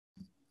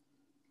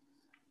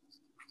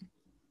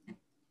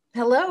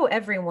Hello,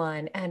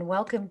 everyone, and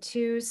welcome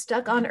to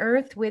Stuck on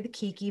Earth with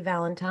Kiki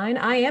Valentine.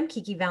 I am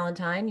Kiki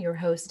Valentine, your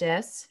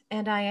hostess,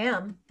 and I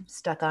am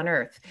stuck on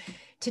Earth.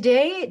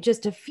 Today,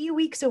 just a few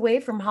weeks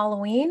away from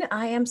Halloween,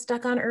 I am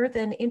stuck on Earth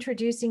and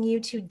introducing you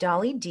to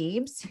Dolly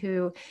Deebs,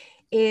 who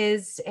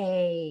is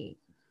a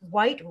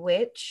white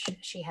witch.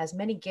 She has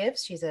many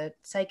gifts. She's a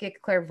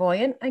psychic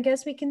clairvoyant, I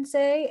guess we can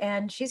say,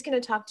 and she's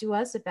going to talk to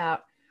us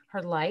about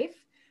her life,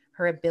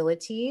 her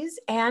abilities,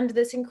 and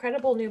this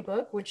incredible new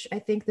book, which I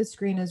think the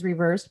screen is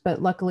reversed,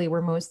 but luckily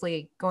we're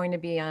mostly going to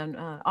be on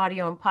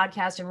audio and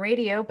podcast and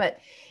radio. But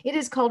it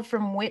is called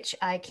From Which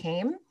I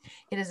Came.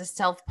 It is a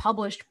self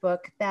published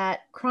book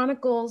that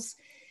chronicles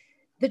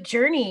the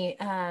journey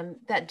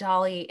that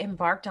Dolly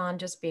embarked on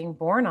just being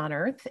born on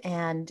Earth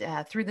and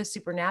through the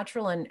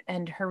supernatural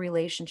and her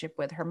relationship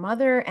with her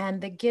mother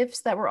and the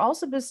gifts that were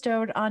also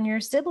bestowed on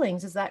your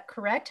siblings. Is that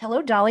correct?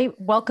 Hello, Dolly.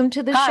 Welcome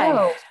to the Hi,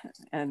 show.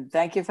 and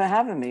thank you for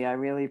having me. I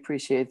really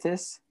appreciate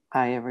this.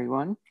 Hi,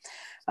 everyone.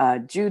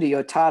 Judy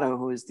Otato,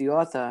 who is the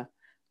author,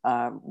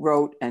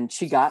 wrote, and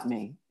she got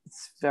me.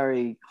 It's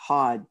very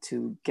hard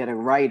to get a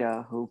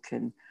writer who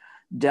can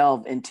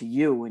delve into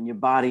you and your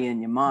body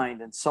and your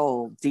mind and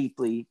soul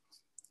deeply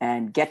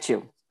and get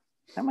you.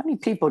 How many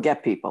people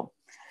get people?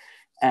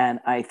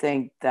 And I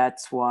think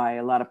that's why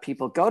a lot of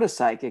people go to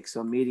psychics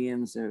or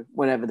mediums or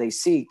whatever they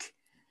seek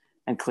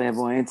and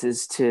clairvoyance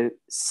is to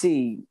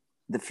see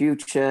the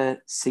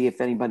future, see if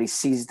anybody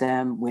sees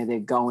them, where they're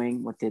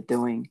going, what they're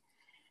doing.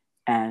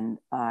 And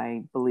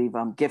I believe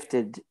I'm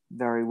gifted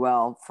very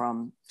well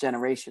from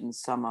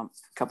generations, a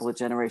couple of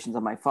generations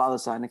on my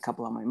father's side and a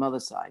couple on my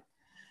mother's side.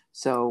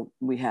 So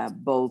we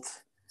have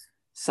both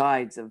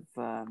sides of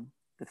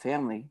the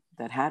family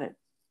that had it.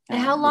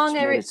 How long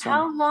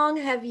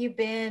have you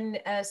been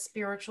a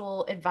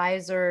spiritual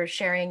advisor,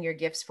 sharing your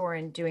gifts for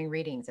and doing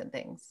readings and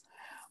things?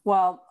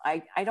 Well,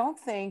 I don't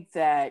think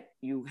that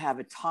you have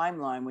a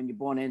timeline when you're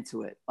born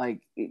into it.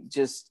 Like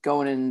just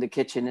going in the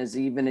kitchen as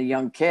even a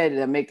young kid,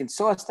 they're making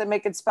sauce, they're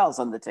making spells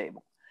on the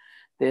table.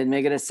 They're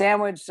making a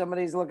sandwich,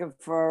 somebody's looking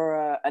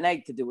for an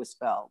egg to do a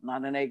spell,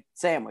 not an egg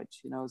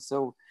sandwich,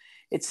 So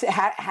it's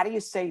how do you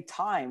say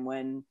time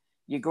when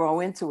you grow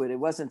into it? It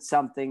wasn't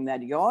something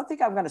that you go, oh, I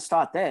think I'm going to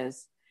start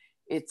this.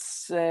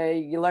 It's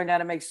you learn how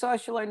to make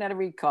sauce, you learn how to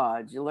read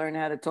cards, you learn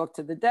how to talk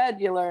to the dead,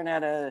 you learn how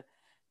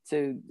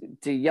to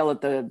yell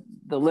at the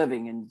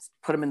living and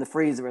put them in the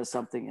freezer or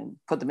something and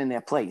put them in their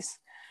place.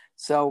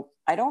 So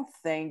I don't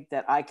think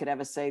that I could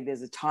ever say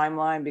there's a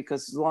timeline,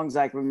 because as long as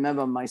I can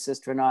remember my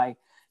sister and I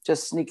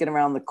just sneaking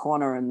around the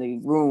corner in the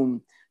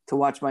room to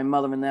watch my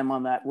mother and them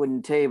on that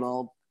wooden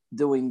table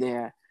doing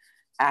their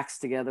acts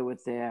together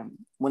with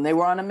when they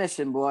were on a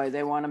mission, boy,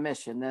 they were on a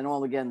mission. Then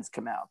all the guns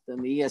come out.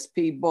 Then the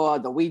ESP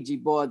board, the Ouija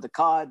board, the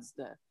cards,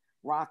 the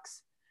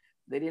rocks.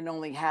 They didn't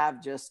only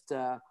have just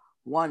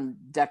one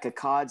deck of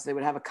cards. They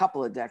would have a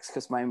couple of decks,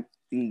 because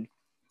the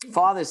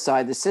father's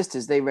side, the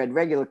sisters, they read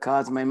regular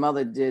cards. My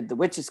mother did the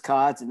witch's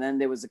cards, and then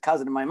there was a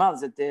cousin of my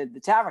mother's that did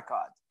the tarot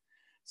cards.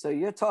 So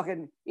you're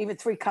talking even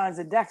three kinds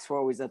of decks were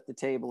always at the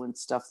table and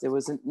stuff. There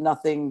wasn't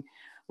nothing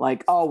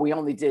like, oh, we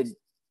only did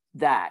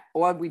that,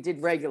 or we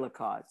did regular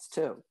cards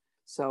too.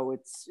 So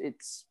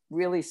it's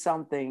really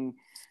something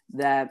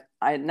that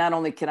I not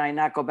only can I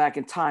not go back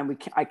in time,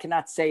 I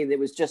cannot say there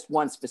was just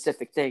one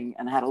specific thing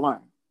and how to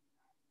learn.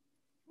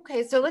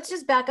 Okay, so let's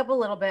just back up a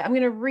little bit. I'm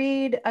going to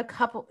read a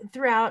couple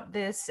throughout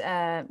this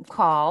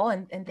call,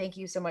 and thank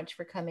you so much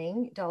for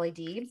coming, Dolly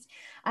Deebs.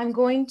 I'm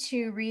going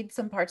to read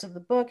some parts of the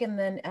book and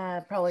then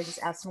probably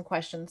just ask some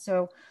questions.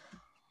 So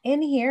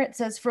in here, it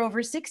says, for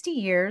over 60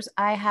 years,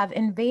 I have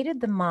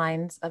invaded the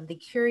minds of the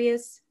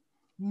curious,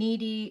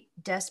 needy,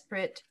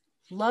 desperate,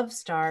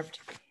 love-starved,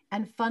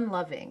 and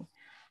fun-loving.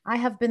 I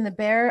have been the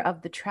bearer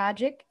of the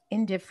tragic,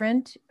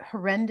 indifferent,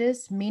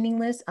 horrendous,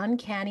 meaningless,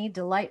 uncanny,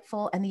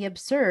 delightful, and the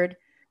absurd,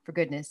 for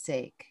goodness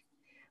sake.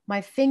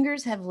 My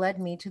fingers have led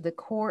me to the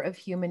core of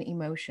human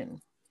emotion.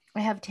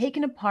 I have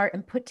taken apart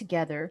and put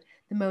together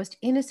the most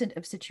innocent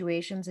of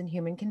situations and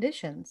human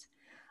conditions.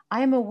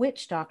 I am a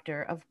witch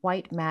doctor of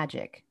white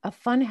magic, a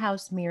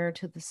funhouse mirror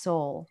to the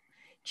soul,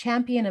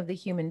 champion of the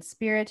human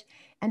spirit,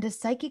 and a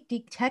psychic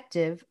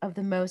detective of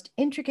the most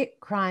intricate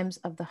crimes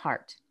of the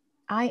heart.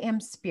 I am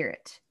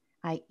spirit.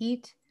 I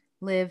eat,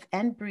 live,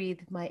 and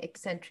breathe my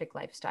eccentric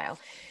lifestyle.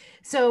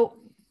 So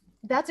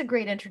that's a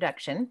great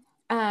introduction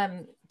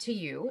to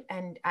you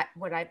and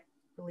what I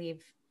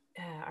believe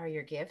are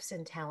your gifts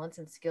and talents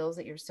and skills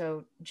that you're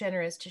so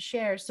generous to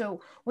share. So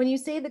when you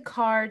say the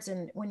cards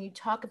and when you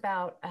talk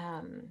about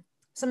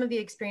some of the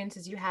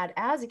experiences you had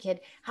as a kid,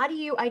 how do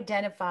you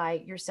identify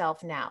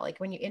yourself now? Like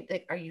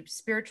are you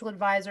spiritual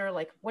advisor?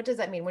 Like, what does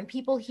that mean? When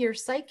people hear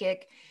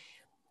psychic,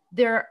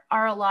 there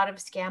are a lot of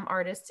scam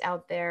artists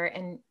out there.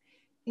 And,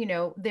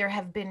 there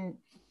have been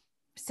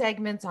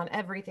segments on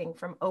everything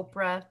from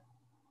Oprah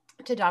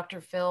to Dr.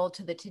 Phil,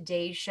 to the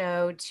Today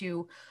Show,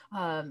 to,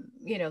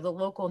 the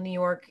local New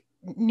York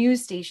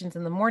news stations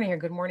in the morning, or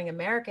Good Morning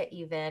America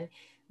even,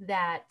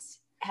 that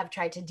have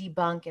tried to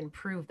debunk and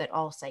prove that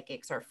all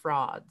psychics are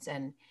frauds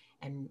and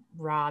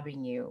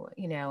robbing you,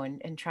 you know,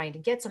 and trying to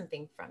get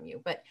something from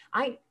you. But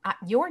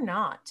you're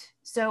not.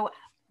 So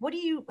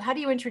how do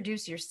you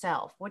introduce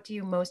yourself? What do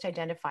you most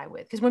identify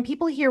with? Because when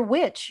people hear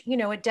witch, you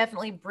know, it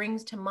definitely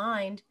brings to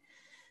mind,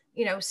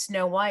 you know,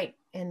 Snow White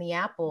and the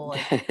apple.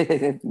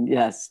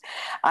 Yes.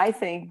 I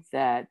think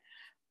that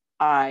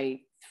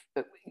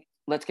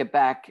let's get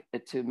back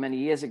to many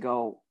years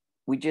ago.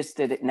 We just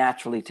did it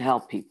naturally to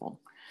help people.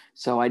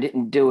 So I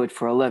didn't do it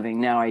for a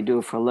living. Now I do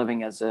it for a living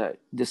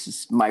this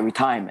is my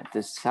retirement.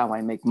 This is how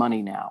I make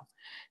money now.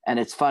 And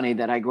it's funny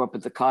that I grew up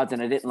with the cards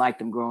and I didn't like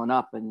them growing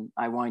up. And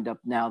I wind up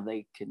now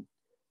they can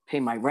pay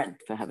my rent,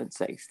 for heaven's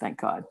sakes,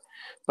 thank God.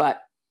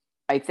 But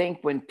I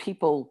think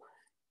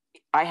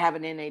I have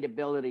an innate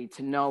ability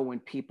to know when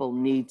people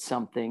need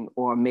something,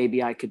 or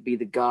maybe I could be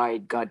the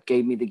guide. God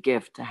gave me the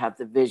gift to have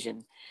the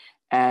vision.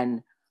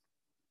 And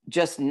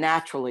just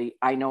naturally,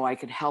 I know I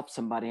could help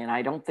somebody. And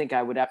I don't think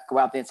I would have to go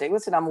out there and say,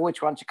 listen, I'm a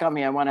witch. Why don't you come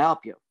here? I want to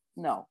help you.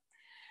 No,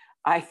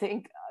 I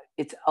think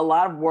it's a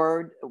lot of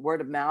word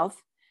of mouth.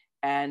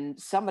 And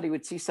somebody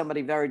would see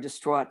somebody very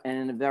distraught and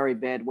in a very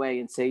bad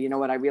way and say, you know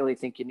what, I really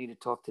think you need to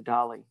talk to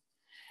Dolly.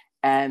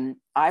 And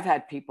I've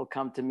had people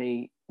come to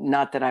me,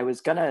 not that I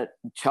was going to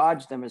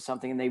charge them or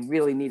something, and they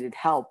really needed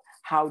help.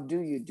 How do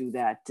you do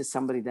that to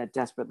somebody that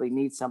desperately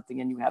needs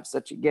something and you have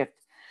such a gift?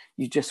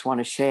 You just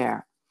want to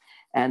share.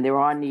 And there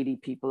are needy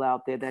people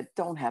out there that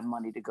don't have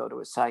money to go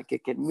to a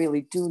psychic and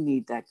really do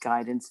need that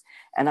guidance.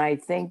 And I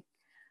think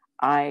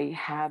I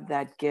have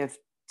that gift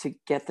to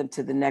get them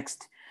to the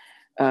next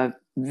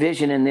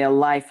vision in their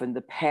life and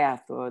the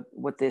path, or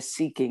what they're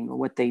seeking or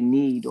what they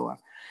need. Or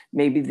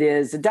maybe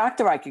there's a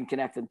doctor I can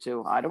connect them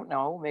to. I don't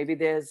know. Maybe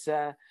there's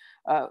a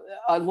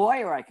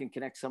lawyer I can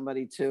connect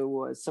somebody to,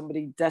 or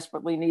somebody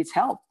desperately needs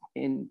help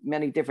in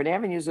many different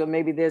avenues. Or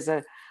maybe there's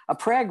a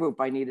prayer group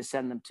I need to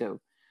send them to,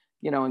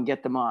 you know, and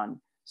get them on.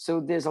 So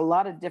there's a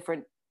lot of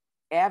different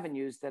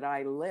avenues that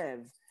I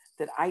live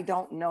that I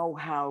don't know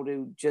how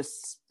to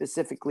just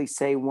specifically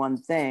say one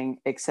thing,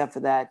 except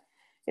for that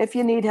if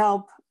you need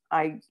help,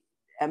 I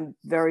am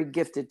very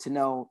gifted to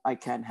know I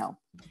can help.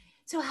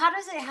 So how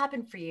does it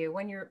happen for you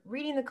when you're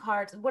reading the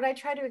cards? What I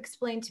try to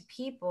explain to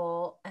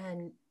people,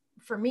 and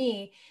for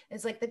me,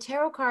 is like the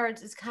tarot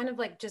cards is kind of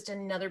like just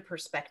another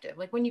perspective.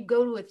 Like when you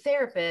go to a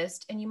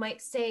therapist and you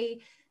might say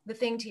the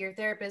thing to your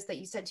therapist that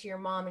you said to your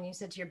mom and you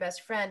said to your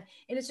best friend,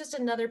 and it's just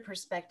another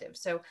perspective.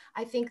 So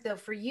I think though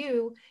for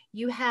you,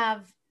 you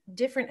have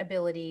different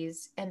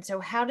abilities. And so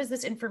how does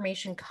this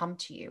information come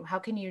to you? How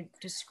can you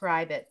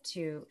describe it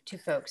to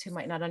folks who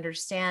might not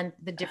understand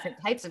the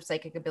different types of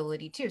psychic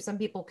ability too? Some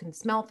people can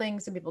smell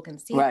things, some people can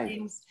see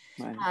things.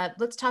 Right.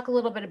 Let's talk a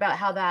little bit about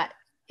how that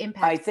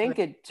impacts. I think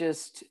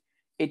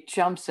it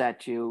jumps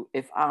at you.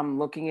 If I'm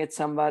looking at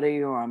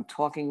somebody or I'm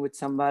talking with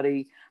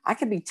somebody, I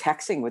could be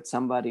texting with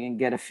somebody and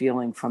get a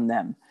feeling from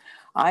them.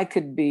 I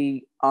could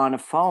be on a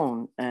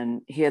phone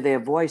and hear their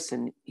voice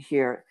and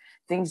hear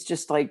things,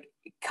 just like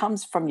it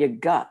comes from your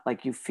gut,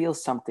 like you feel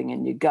something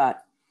in your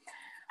gut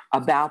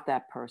about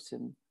that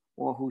person,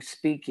 or who's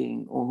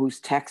speaking, or who's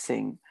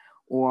texting,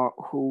 or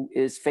who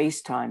is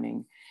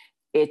FaceTiming.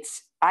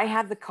 I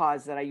have the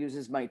cards that I use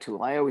as my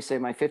tool. I always say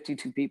my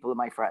 52 people are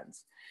my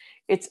friends.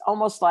 It's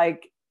almost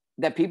like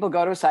that people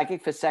go to a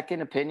psychic for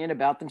second opinion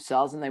about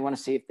themselves and they want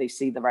to see if they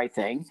see the right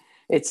thing.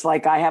 It's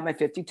like I have my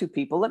 52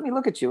 people. Let me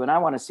look at you and I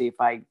want to see if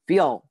I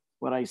feel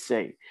what I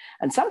see.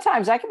 And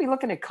sometimes I can be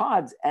looking at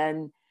cards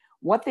and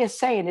what they're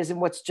saying isn't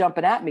what's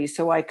jumping at me.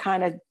 So I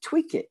kind of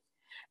tweak it.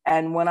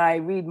 And when I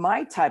read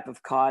my type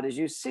of card, as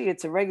you see,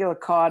 it's a regular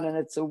card and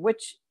it's a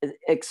witch. It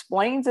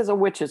explains as a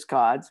witch's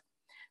cards.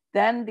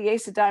 Then the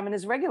Ace of Diamond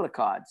is regular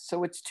cards.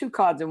 So it's two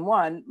cards in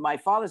one. My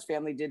father's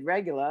family did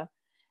regular,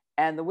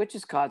 and the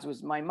witch's cards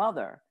was my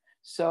mother.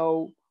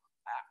 So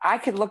I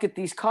could look at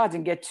these cards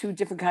and get two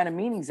different kind of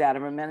meanings out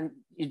of them. And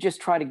you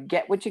just try to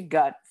get what you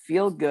got,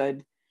 feel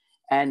good.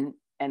 And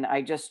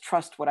I just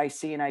trust what I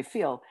see and I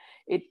feel.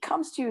 It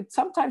comes to you.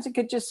 Sometimes it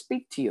could just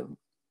speak to you,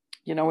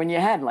 you know, in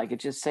your head, like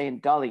it's just saying,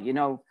 Dolly, you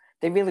know,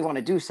 they really want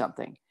to do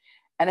something.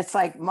 And it's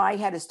like my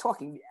head is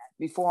talking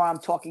before I'm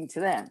talking to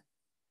them.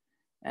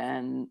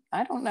 And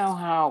I don't know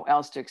how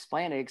else to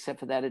explain it, except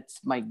for that it's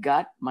my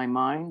gut, my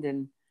mind,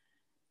 and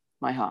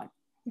my heart.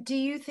 Do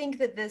you think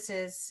that this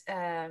is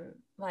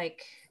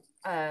like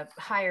a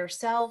higher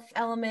self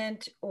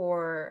element,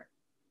 or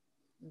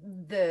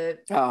the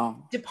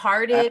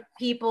departed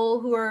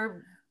people who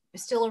are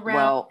still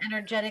around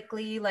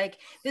energetically? Like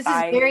this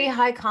is very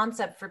high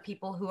concept for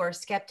people who are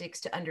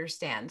skeptics to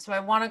understand. So I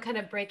want to kind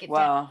of break it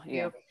down.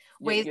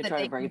 Ways that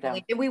they can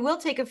believe. We will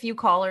take a few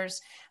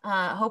callers,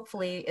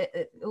 hopefully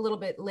a little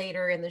bit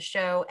later in the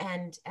show,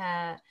 and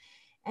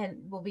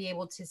we'll be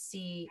able to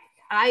see.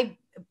 I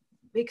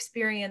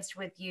experienced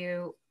with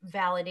you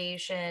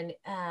validation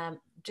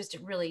just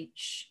really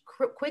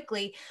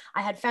quickly.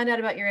 I had found out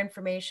about your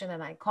information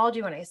and I called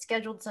you and I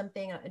scheduled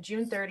something.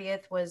 June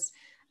 30th was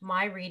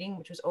my reading,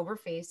 which was over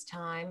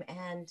FaceTime,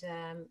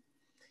 and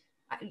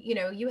you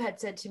know, you had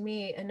said to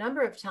me a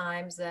number of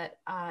times that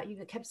you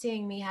kept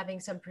seeing me having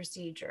some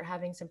procedure,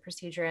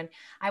 and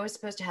I was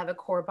supposed to have a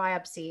core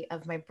biopsy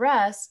of my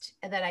breast,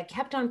 and that I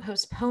kept on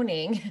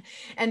postponing,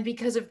 and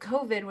because of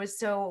COVID, was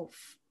so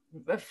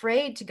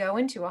afraid to go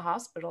into a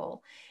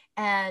hospital,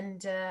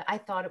 and I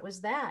thought it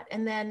was that,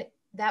 and then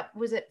that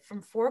was it.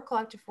 From 4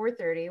 o'clock to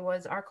 4:30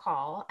 was our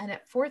call, and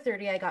at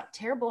 4:30 I got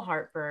terrible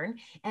heartburn,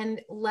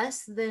 and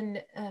less than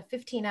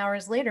 15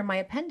 hours later my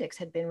appendix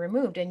had been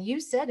removed. And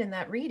you said in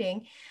that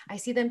reading, I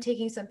see them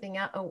taking something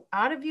out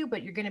of you,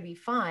 but you're going to be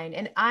fine.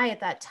 And I at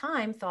that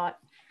time thought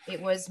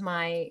it was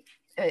my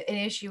an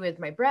issue with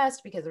my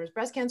breast, because there was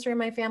breast cancer in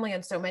my family,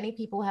 and so many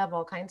people have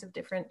all kinds of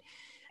different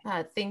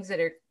things that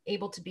are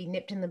able to be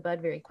nipped in the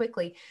bud very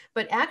quickly.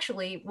 But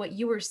actually what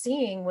you were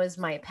seeing was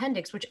my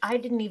appendix, which I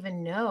didn't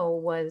even know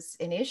was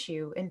an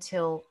issue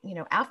until, you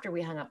know, after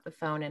we hung up the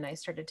phone and I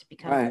started to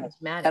become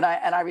asthmatic. And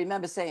I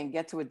remember saying,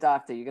 get to a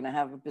doctor, you're going to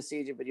have a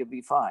procedure, but you'll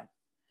be fine.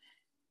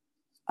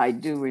 I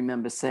do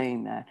remember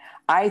saying that.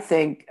 I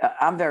think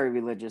I'm very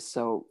religious.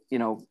 So, you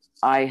know,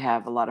 I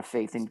have a lot of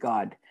faith in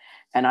God,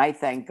 and I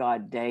thank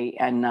God day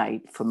and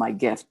night for my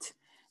gift.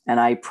 And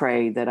I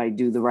pray that I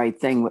do the right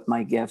thing with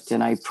my gift.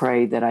 And I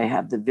pray that I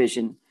have the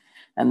vision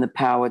and the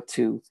power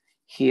to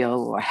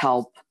heal or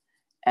help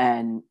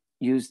and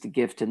use the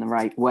gift in the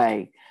right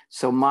way.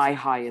 So my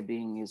higher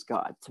being is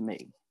God to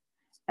me.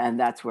 And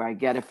that's where I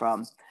get it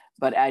from.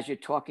 But as you're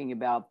talking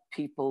about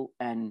people,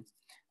 and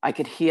I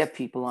could hear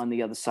people on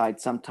the other side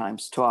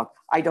sometimes talk,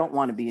 I don't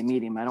want to be a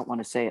medium. I don't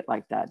want to say it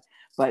like that.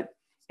 But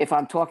if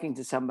I'm talking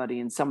to somebody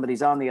and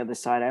somebody's on the other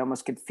side, I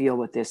almost could feel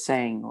what they're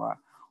saying, or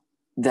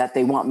that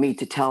they want me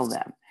to tell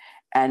them.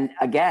 And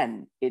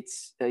again,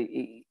 it's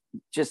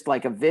just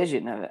like a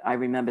vision. I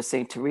remember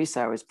St. Teresa,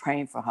 I was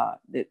praying for her,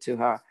 to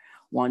her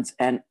once,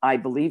 and I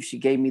believe she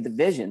gave me the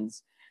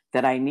visions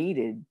that I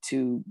needed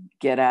to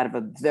get out of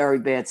a very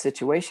bad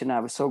situation. I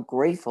was so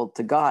grateful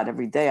to God.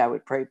 Every day I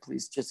would pray,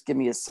 please just give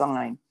me a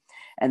sign.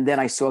 And then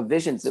I saw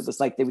visions. It was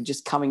like they were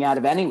just coming out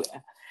of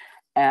anywhere.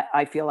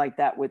 I feel like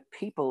that with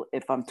people.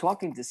 If I'm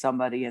talking to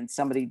somebody and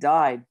somebody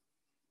died,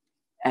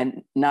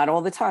 and not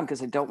all the time,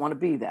 because I don't want to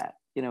be that.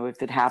 You know,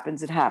 if it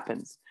happens, it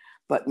happens.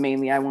 But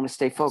mainly I want to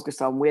stay focused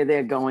on where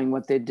they're going,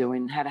 what they're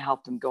doing, how to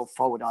help them go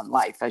forward on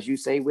life. As you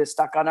say, we're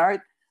stuck on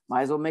earth,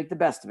 might as well make the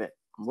best of it.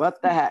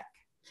 What the heck?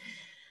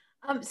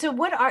 So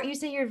you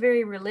say you're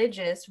very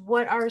religious.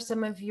 What are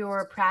some of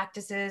your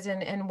practices,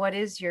 and what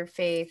is your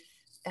faith?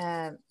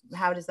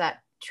 How does that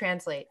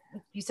translate?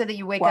 You said that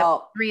you wake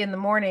up at 3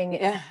 a.m.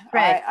 Yeah,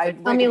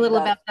 tell me a little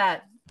about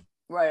that.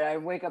 Right. I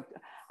wake up.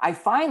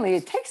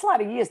 It takes a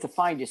lot of years to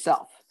find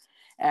yourself.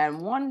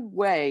 And one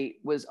way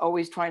was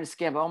always trying to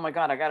scam. Oh my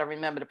God, I got to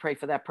remember to pray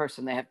for that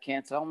person. They have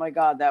cancer. Oh my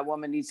God, that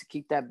woman needs to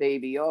keep that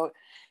baby. Oh,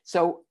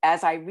 so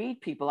as I read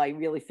people, I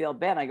really feel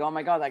bad. I go, oh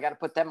my God, I got to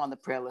put them on the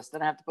prayer list.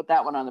 Then I have to put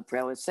that one on the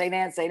prayer list. St.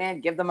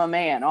 Anne, give them a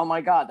man. Oh my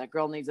God, that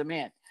girl needs a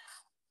man.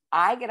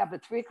 I get up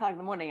at 3 o'clock in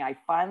the morning. I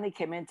finally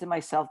came into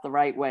myself the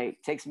right way.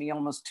 It takes me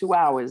almost 2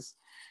 hours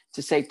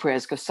to say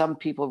prayers, because some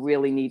people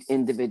really need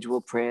individual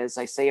prayers.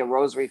 I say a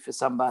rosary for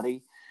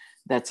somebody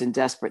that's in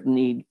desperate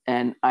need,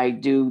 and I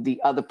do the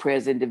other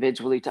prayers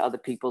individually to other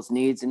people's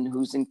needs, and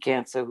who's in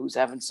cancer, who's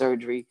having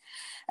surgery.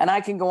 And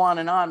I can go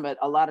on, but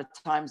a lot of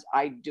times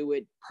I do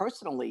it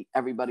personally.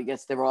 Everybody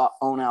gets their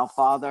own Our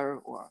Father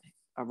or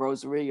a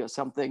rosary or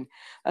something.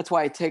 That's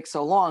why it takes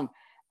so long.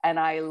 And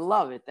I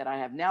love it that I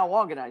have now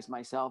organized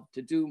myself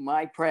to do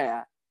my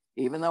prayer,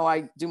 even though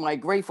I do my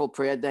grateful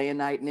prayer day and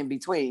night and in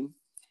between.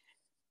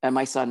 And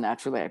my son,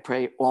 naturally, I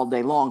pray all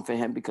day long for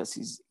him, because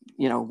he's,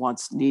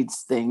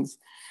 needs things.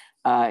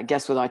 I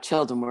guess with our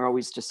children, we're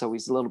always a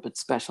little bit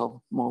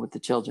special, more with the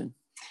children.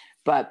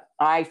 But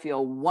I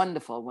feel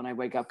wonderful when I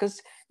wake up, because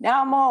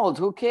now I'm old.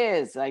 Who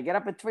cares? I get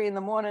up at 3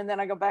 a.m, then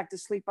I go back to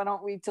sleep. I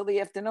don't read till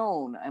the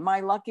afternoon. Am I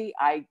lucky?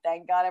 I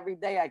thank God every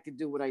day I could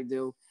do what I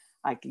do.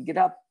 I could get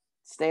up,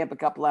 stay up a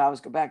couple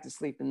hours, go back to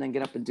sleep, and then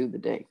get up and do the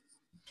day.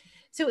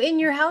 So in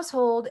your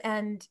household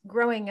and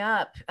growing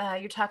up,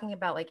 you're talking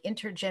about like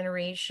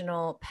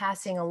intergenerational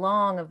passing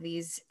along of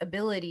these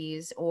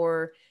abilities,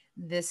 or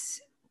this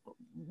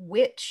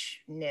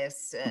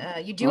witchness.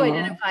 You do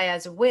identify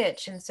as a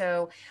witch, and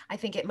so I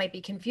think it might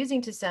be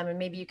confusing to some, and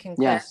maybe you can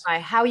clarify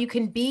how you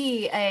can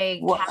be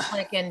a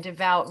Catholic and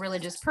devout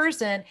religious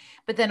person,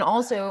 but then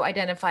also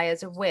identify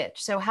as a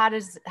witch. So how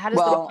does the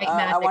white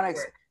magic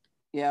work?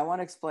 I want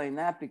to explain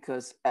that,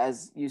 because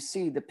as you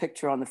see the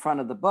picture on the front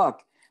of the book,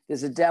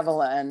 there's a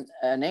devil and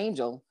an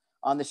angel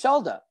on the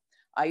shoulder.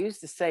 I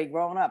used to say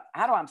growing up,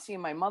 I'm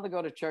seeing my mother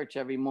go to church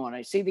every morning.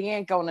 I see the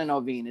aunt going to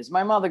novenas,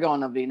 my mother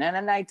going to novena, and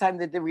at nighttime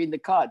they're reading the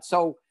cards.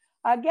 So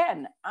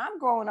again, I'm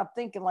growing up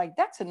thinking like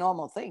that's a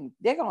normal thing.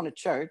 They're going to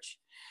church.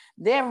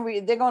 They're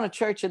going to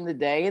church in the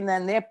day, and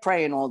then they're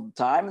praying all the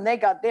time, and they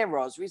got their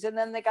rosaries, and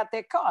then they got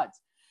their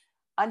cards.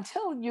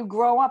 Until you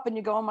grow up and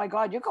you go, oh my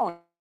God, you're going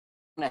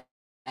to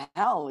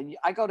hell.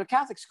 I go to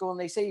Catholic school and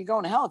they say you're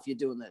going to hell if you're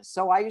doing this.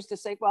 So I used to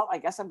say, well, I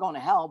guess I'm going to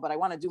hell, but I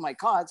want to do my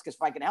cards, because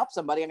if I can help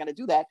somebody, I'm going to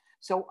do that.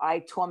 So I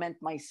torment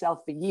myself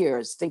for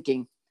years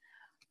thinking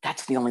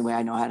That's the only way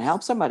I know how to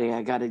help somebody.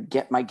 I got to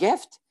get my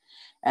gift.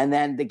 And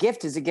then the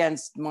gift is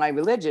against my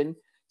religion.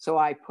 So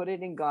I put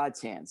it in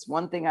God's hands.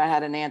 One thing, I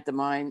had an aunt of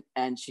mine,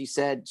 and she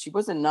said, she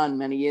was a nun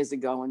many years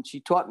ago, and she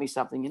taught me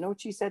something. You know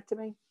what she said to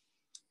me?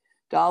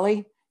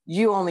 Dolly,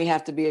 you only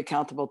have to be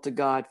accountable to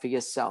God for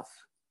yourself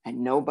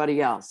and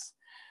nobody else.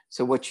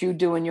 So what you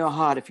do in your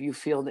heart, if you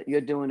feel that you're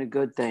doing a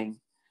good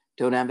thing,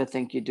 don't ever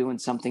think you're doing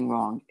something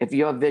wrong. If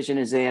your vision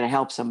is there to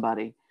help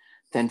somebody,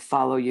 then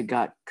follow your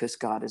gut, because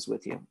God is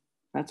with you.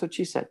 That's what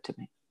she said to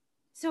me.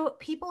 So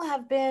people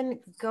have been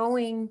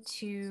going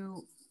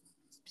to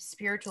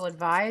spiritual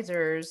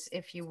advisors,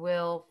 if you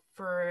will,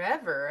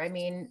 forever. I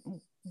mean,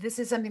 this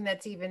is something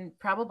that's even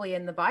probably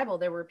in the Bible.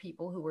 There were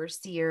people who were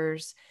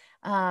seers.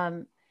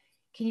 Can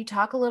you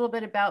talk a little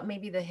bit about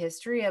maybe the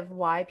history of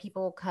why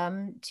people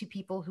come to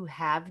people who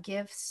have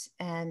gifts,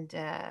 and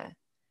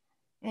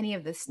any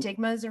of the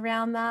stigmas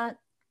around that?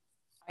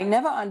 I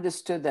never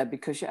understood that,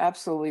 because you're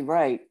absolutely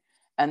right.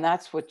 And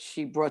that's what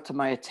she brought to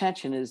my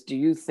attention is, do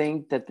you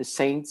think that the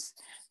saints,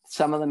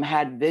 some of them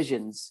had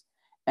visions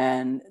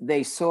and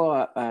they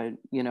saw,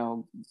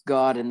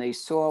 God, and they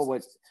saw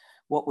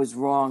what was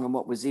wrong and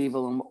what was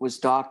evil and what was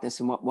darkness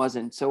and what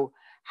wasn't. So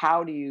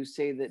how do you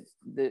say that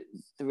the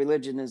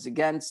religion is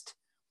against?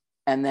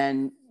 And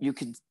then you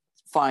could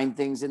find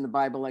things in the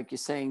Bible, like you're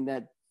saying,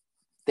 that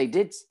they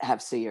did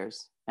have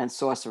seers and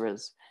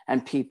sorcerers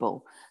and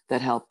people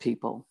that helped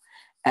people.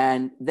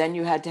 And then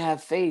you had to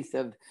have faith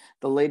of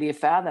the Lady of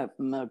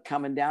Fatima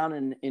coming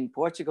down in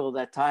Portugal at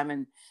that time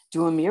and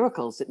doing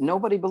miracles that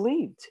nobody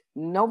believed.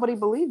 Nobody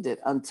believed it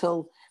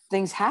until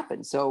things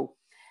happened. So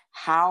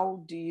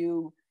how do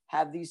you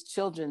have these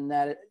children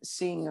that are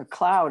seeing a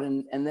cloud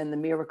and then the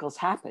miracles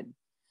happen?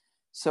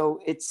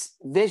 So it's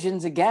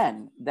visions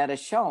again that are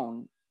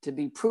shown to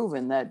be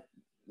proven that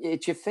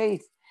it's your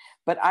faith.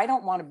 But I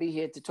don't want to be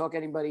here to talk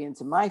anybody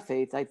into my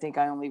faith. I think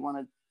I only want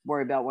to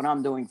worry about what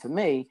I'm doing for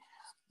me.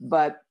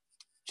 But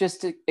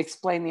just to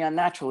explain, the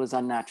unnatural is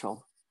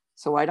unnatural.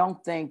 So I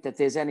don't think that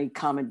there's any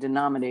common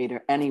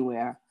denominator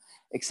anywhere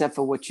except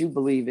for what you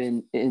believe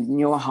in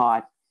your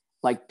heart.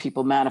 Like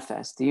people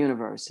manifest the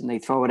universe and they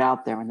throw it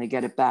out there and they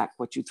get it back.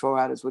 What you throw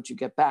out is what you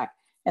get back.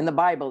 And the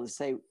Bible is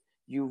say,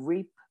 you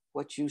reap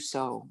what you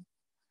sow.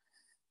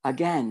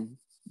 Again,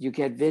 you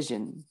get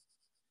vision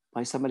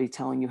by somebody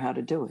telling you how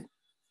to do it.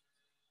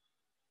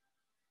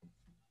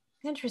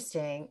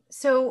 Interesting.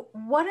 So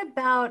what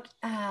about,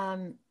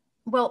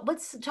 well,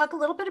 let's talk a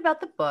little bit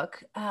about the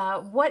book.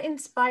 What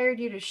inspired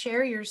you to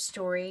share your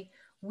story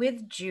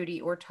with Judy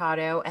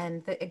Hurtado?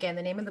 And again,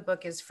 the name of the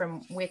book is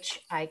From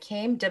Which I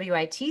Came,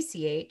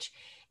 Witch,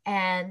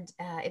 and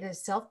it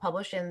is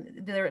self-published.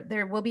 And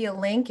there will be a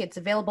link. It's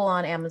available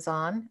on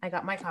Amazon. I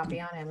got my copy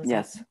on Amazon.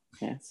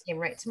 Yes. Came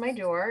right to my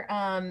door.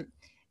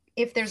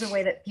 If there's a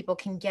way that people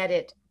can get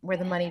it where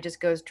the money just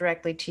goes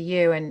directly to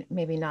you and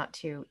maybe not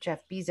to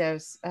Jeff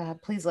Bezos,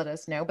 please let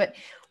us know. But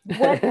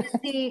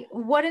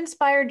what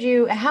inspired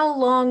you? How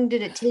long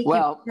did it take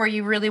you before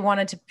you really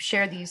wanted to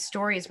share these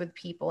stories with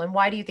people? And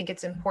why do you think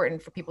it's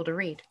important for people to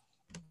read?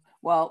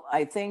 Well,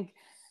 I think,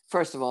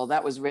 first of all,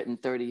 that was written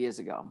 30 years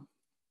ago.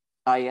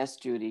 I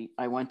asked Judy,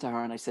 I went to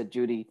her and I said,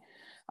 Judy,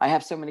 I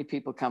have so many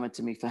people coming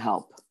to me for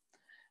help.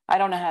 I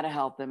don't know how to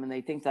help them, and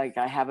they think like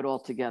I have it all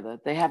together.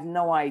 They have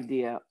no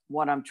idea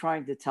what I'm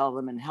trying to tell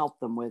them and help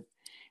them with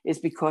is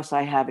because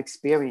I have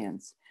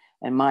experience,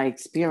 and my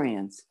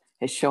experience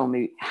has shown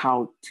me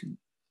how to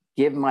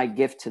give my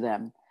gift to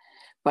them.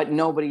 But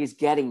nobody is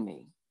getting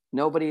me.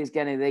 Nobody is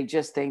getting. They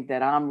just think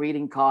that I'm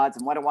reading cards,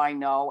 and what do I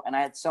know? And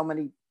I had so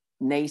many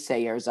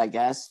naysayers, I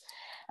guess.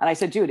 And I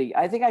said, Judy,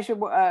 I think I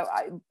should,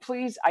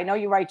 please, I know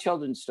you write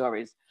children's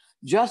stories.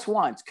 Just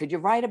once, could you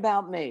write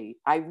about me?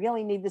 I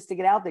really need this to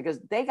get out there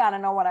because they got to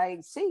know what I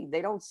see. They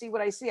don't see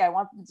what I see. I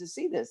want them to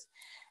see this.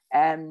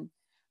 And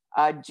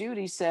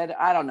Judy said,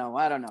 I don't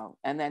know.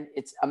 And then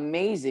it's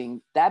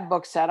amazing. That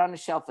book sat on the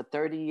shelf for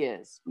 30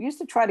 years. We used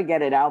to try to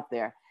get it out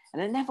there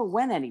and it never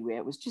went anywhere.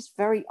 It was just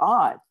very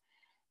odd.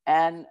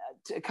 And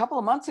a couple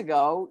of months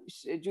ago,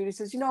 Judy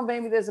says,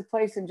 maybe there's a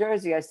place in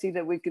Jersey. I see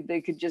that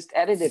they could just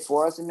edit it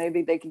for us and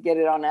maybe they could get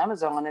it on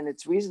Amazon and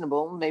it's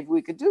reasonable. Maybe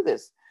we could do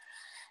this.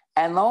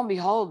 And lo and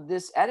behold,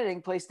 this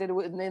editing place did it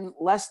within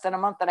less than a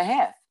month and a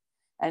half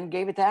and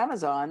gave it to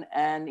Amazon.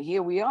 And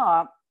here we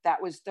are.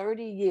 That was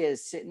 30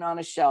 years sitting on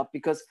a shelf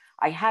because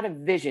I had a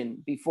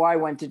vision before I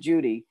went to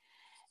Judy.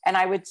 And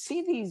I would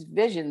see these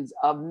visions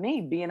of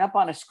me being up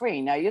on a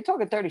screen. Now, you're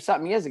talking 30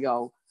 something years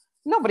ago.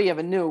 Nobody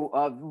ever knew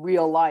of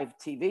real live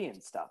TV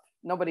and stuff.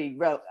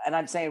 And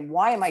I'm saying,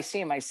 why am I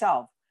seeing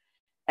myself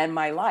and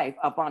my life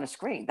up on a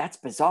screen? That's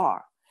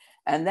bizarre.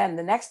 And then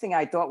the next thing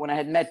I thought when I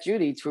had met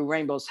Judy through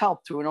Rainbow's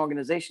Help, through an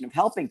organization of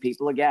helping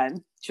people,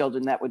 again,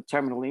 children that were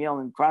terminally ill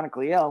and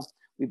chronically ill.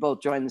 We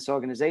both joined this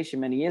organization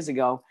many years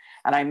ago.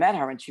 And I met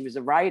her and she was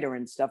a writer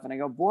and stuff. And I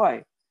go,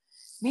 boy,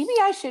 maybe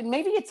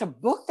it's a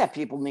book that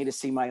people need to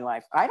see my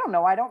life. I don't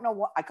know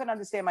what, I couldn't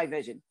understand my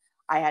vision.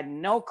 I had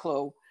no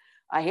clue.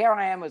 Here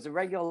I am as a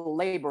regular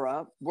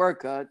laborer,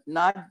 worker,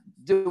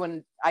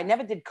 I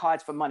never did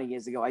cards for money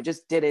years ago. I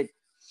just did it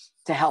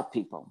to help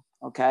people.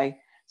 Okay.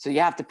 So you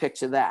have to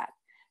picture that.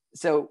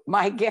 So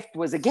my gift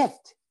was a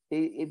gift.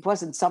 It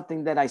wasn't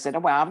something that I said, oh,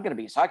 well, I'm going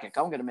to be a psychic.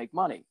 I'm going to make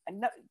money.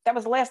 And that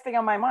was the last thing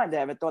on my mind. I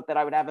ever thought that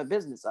I would have a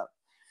business of.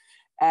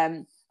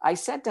 And I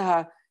said to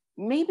her,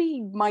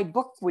 maybe my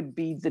book would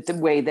be the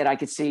way that I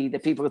could see,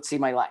 that people would see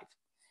my life.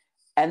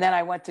 And then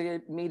I went to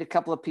meet a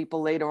couple of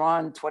people later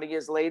on, 20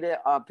 years later,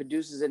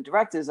 producers and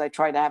directors. I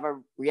tried to have a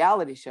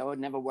reality show. It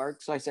never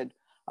worked. So I said,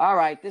 all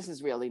right, this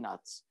is really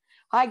nuts.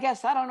 I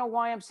guess I don't know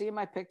why I'm seeing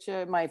my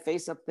picture, my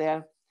face up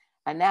there.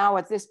 And now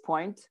at this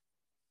point,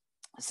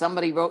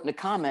 somebody wrote in a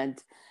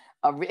comment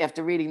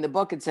after reading the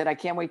book and said, I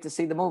can't wait to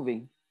see the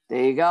movie.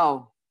 There you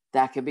go.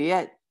 That could be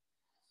it.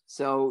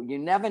 So you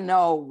never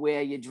know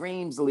where your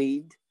dreams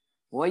lead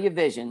or your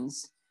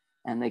visions,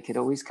 and they could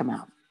always come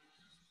out.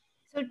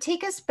 So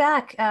take us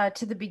back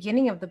to the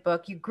beginning of the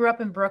book. You grew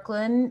up in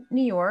Brooklyn,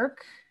 New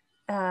York.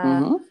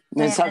 In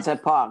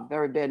Sunset Park,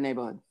 very bad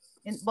neighborhood.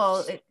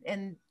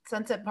 And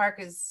Sunset Park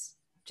is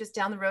just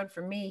down the road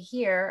from me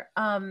here.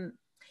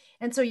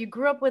 And so you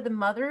grew up with a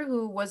mother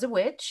who was a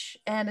witch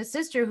and a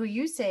sister who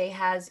you say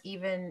has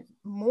even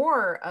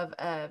more of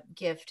a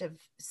gift of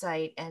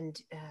sight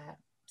and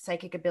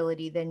psychic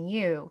ability than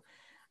you.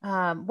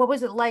 What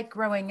was it like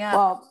growing up?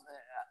 Well,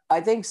 I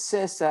think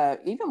Sis,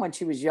 even when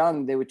she was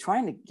young, they were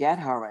trying to get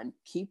her and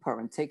keep her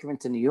and take her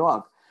into New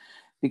York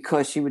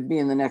because she would be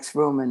in the next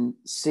room and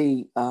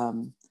see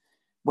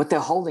what they're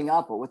holding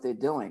up or what they're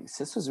doing.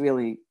 Sis was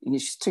really,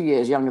 she's 2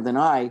 years younger than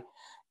I.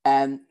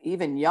 And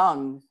even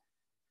young,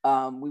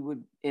 we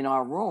would, in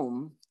our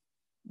room,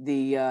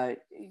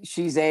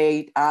 she's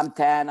 8, I'm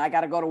 10, I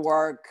got to go to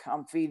work,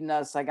 I'm feeding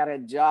us, I got a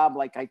job,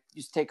 like I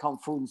just take home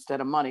food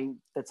instead of money.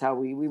 That's how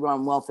we were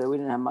on welfare, we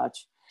didn't have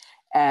much.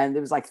 And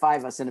there was like 5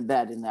 of us in a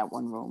bed in that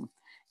one room.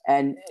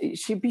 And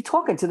she'd be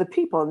talking to the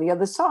people on the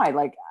other side.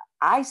 Like,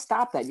 I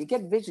stopped that. You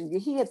get vision, you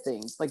hear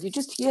things, like you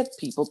just hear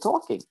people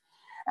talking.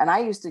 And I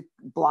used to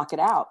block it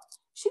out.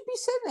 She'd be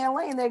sitting there,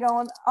 laying there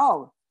going,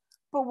 oh,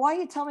 but why are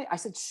you telling me? I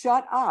said,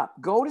 shut up,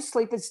 go to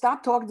sleep and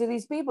stop talking to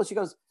these people. She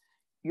goes,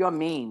 you're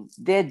mean.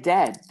 They're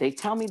dead. They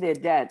tell me they're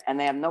dead and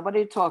they have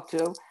nobody to talk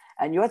to.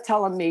 And you're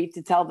telling me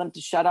to tell them to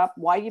shut up.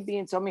 Why are you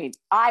being so mean?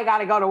 I got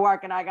to go to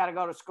work and I got to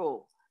go to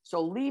school. So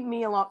leave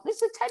me alone.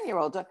 This is a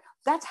 10-year-old.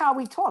 That's how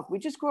we talk. We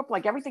just grew up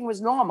like everything was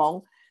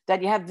normal,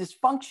 that you have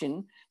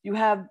dysfunction. You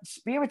have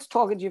spirits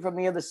talking to you from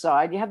the other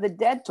side. You have the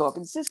dead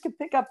talking. Sis could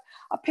pick up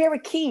a pair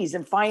of keys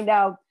and find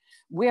out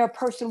where a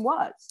person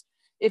was.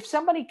 If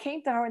somebody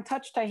came to her and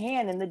touched her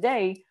hand in the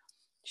day,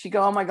 she'd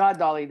go, oh my God,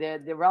 Dolly,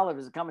 their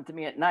relatives are coming to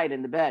me at night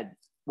in the bed.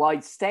 Well,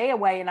 I'd stay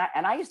away.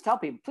 And I used to tell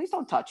people, please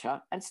don't touch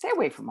her and stay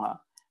away from her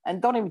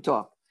and don't even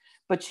talk.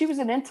 But she was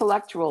an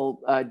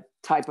intellectual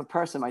type of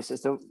person, my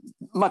sister,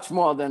 much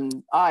more than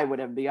I would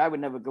ever be. I would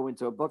never go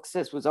into a book.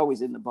 Sis was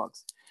always in the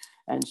books.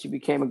 And she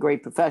became a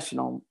great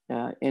professional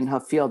in her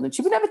field. And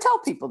she would never tell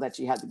people that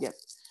she had the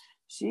gift.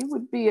 She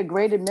would be a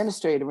great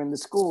administrator in the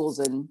schools.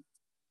 And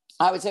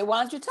I would say,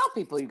 why don't you tell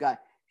people you got?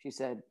 She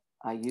said,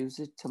 I use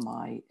it to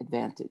my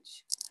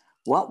advantage.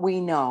 What we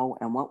know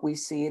and what we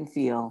see and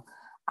feel,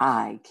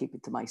 I keep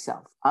it to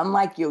myself.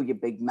 Unlike you, you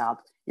big mouth,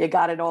 you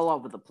got it all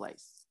over the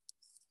place.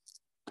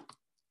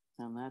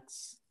 And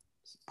that's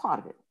part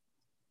of it.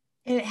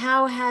 And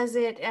how has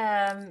it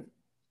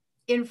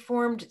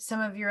informed some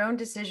of your own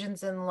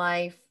decisions in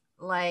life,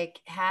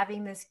 like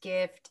having this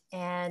gift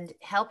and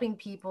helping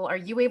people? Are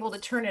you able to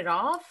turn it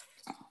off?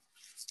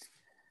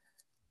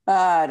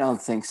 I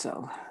don't think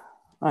so.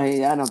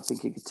 I don't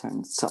think you could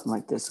turn something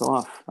like this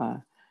off.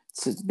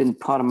 It's been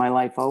part of my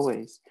life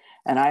always.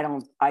 And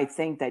I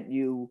think that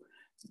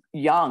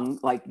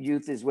like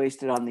youth is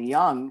wasted on the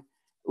young,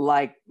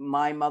 like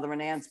my mother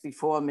and aunts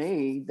before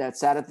me that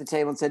sat at the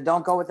table and said,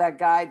 don't go with that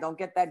guy, don't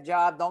get that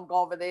job, don't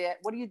go over there.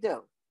 What do? You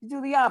do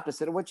the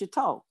opposite of what you're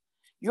told.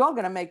 You're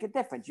going to make a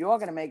difference. You're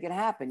going to make it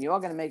happen. You're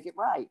going to make it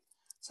right.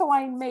 So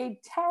I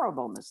made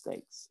terrible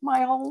mistakes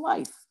my whole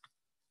life.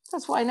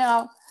 That's why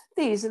now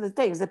these are the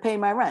things that pay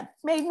my rent.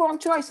 Made wrong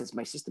choices.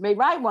 My sister made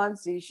right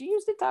ones. See, she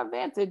used it to her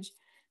advantage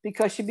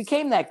because she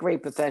became that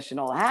great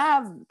professional,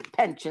 have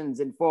pensions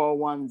and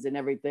 401s and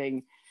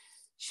everything.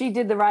 She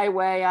did the right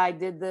way. I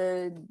did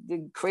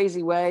the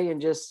crazy way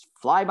and just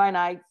fly by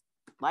night.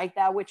 Like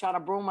that witch on a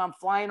broom, I'm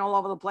flying all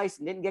over the place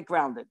and didn't get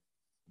grounded.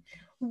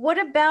 What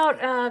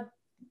about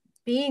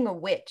being a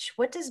witch?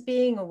 What does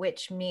being a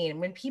witch mean?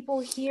 When people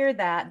hear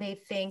that, they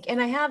think,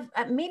 and I have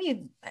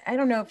maybe, I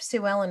don't know if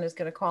Sue Ellen is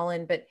going to call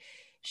in, but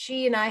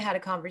she and I had a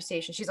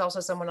conversation. She's also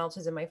someone else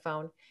who's in my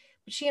phone.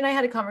 But she and I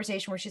had a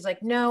conversation where she's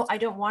like, no, I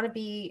don't want to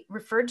be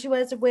referred to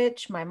as a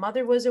witch. My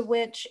mother was a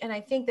witch. And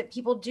I think that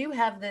people do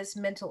have this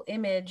mental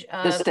image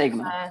of the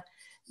stigma.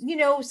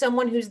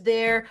 Someone who's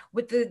there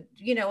with the,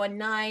 a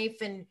knife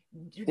and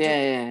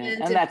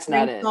and that's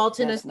not it. Salt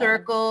in a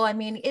circle. I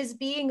mean, is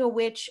being a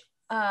witch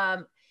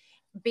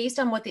based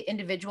on what the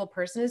individual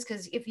person is?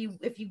 Because if you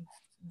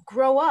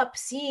grow up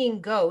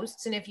seeing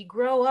ghosts, and if you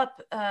grow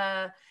up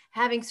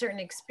having certain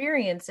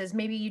experiences,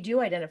 maybe you do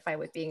identify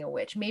with being a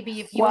witch. Maybe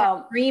if you have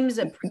Well, dreams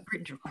of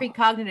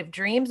precognitive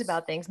dreams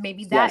about things,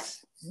 maybe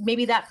yes.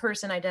 that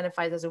person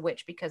identifies as a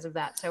witch because of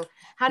that. So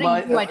how do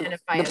Well, you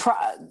identify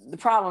the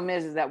problem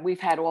is that we've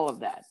had all of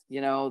that,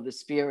 the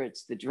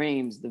spirits, the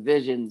dreams, the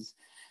visions,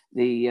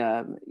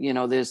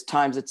 there's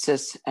times that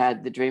sis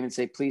had the dream and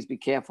say, please be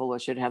careful, or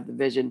should have the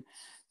vision,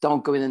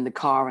 don't go in the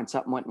car and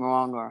something went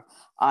wrong. Or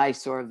I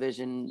saw a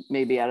vision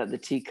maybe out of the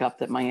teacup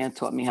that my aunt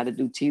taught me how to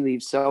do tea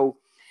leaves. So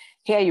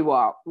here you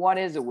are. What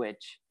is a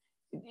witch?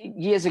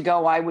 Years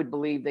ago, I would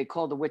believe they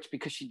called a witch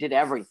because she did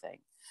everything,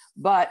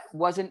 but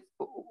wasn't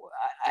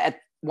at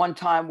one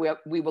time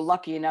we were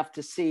lucky enough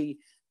to see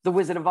The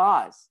Wizard of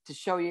Oz, to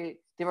show you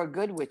there are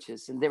good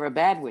witches and there are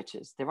bad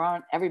witches.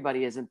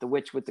 Everybody isn't the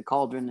witch with the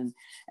cauldron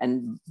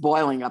and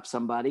boiling up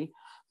somebody.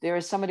 There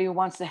is somebody who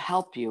wants to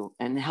help you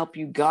and help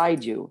you,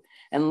 guide you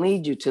and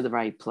lead you to the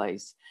right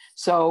place.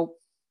 So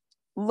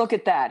look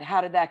at that.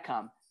 How did that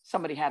come?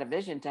 Somebody had a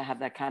vision to have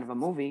that kind of a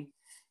movie.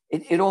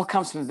 It all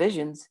comes from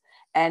visions.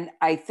 And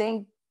I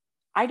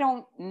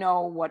don't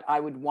know what I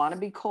would want to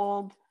be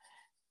called,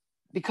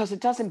 because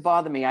it doesn't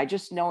bother me. I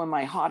just know in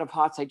my heart of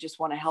hearts, I just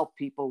want to help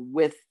people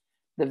with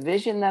the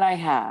vision that I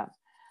have,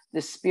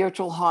 the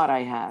spiritual heart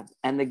I have,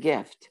 and the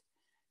gift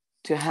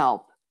to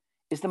help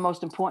is the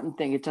most important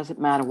thing. It doesn't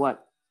matter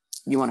what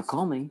you want to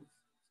call me,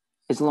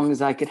 as long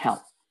as I could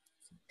help.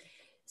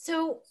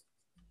 So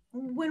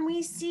when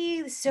we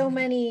see so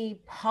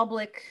many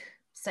public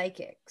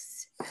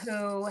psychics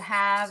who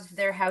have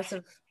their house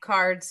of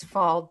cards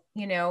fall,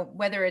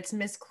 whether it's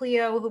Miss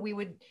Cleo, who we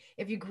would,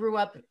 if you grew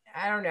up,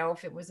 I don't know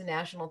if it was a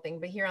national thing,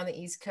 but here on the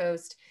East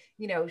Coast,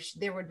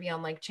 there would be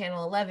on like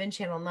Channel 11,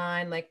 Channel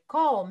 9, like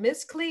call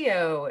Miss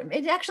Cleo.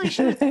 It actually,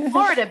 she was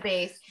Florida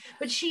based,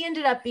 but she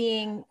ended up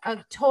being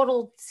a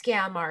total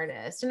scam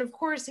artist. And of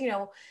course,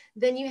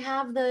 then you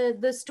have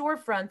the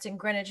storefronts in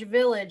Greenwich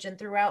Village and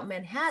throughout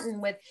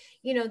Manhattan with,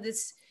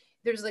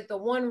 there's like the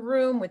one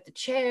room with the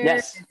chairs,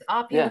 yes,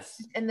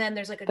 yes, and then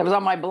there's like that was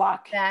on my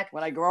block back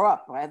when I grew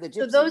up. I had the gypsies.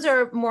 So those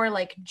are more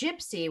like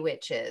gypsy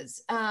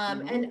witches,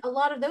 and a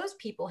lot of those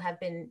people have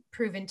been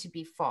proven to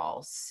be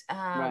false.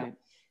 Right.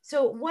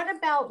 So what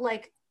about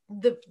like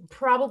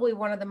probably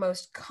one of the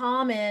most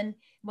common?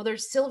 Well,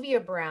 there's Sylvia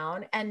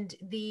Brown and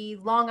the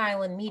Long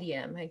Island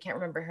medium. I can't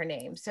remember her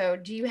name. So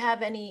do you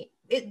have the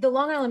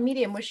Long Island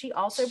medium? Was she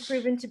also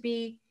proven to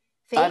be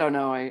fake? I don't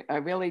know.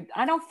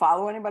 I don't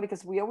follow anybody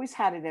because we always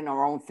had it in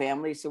our own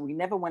family. So we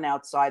never went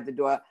outside the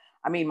door.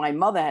 I mean, my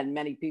mother had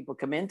many people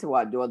come into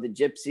our door, the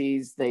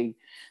gypsies,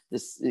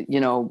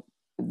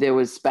 there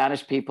was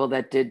Spanish people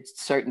that did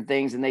certain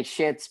things and they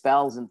shared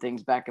spells and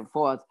things back and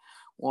forth,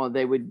 or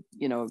they would,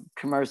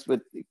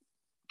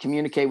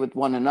 communicate with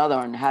one another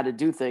on how to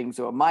do things,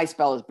 or my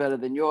spell is better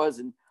than yours.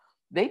 And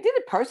they did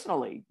it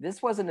personally.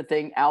 This wasn't a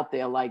thing out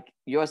there like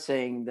you're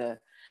saying, the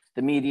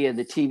media,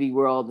 the TV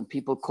world, and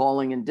people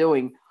calling and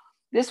doing.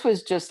 This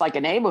was just like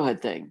a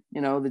neighborhood thing. The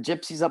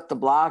gypsies up the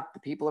block, the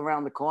people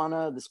around the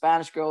corner, the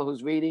Spanish girl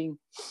who's reading.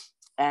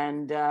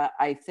 And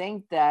I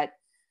think that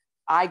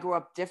I grew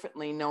up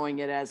differently, knowing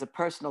it as a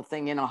personal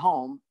thing in a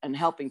home and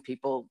helping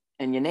people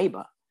and your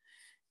neighbor.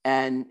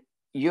 And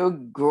you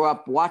grew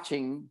up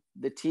watching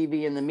the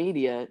TV and the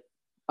media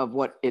of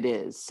what it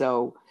is.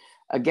 So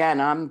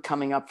again, I'm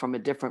coming up from a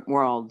different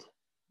world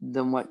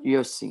than what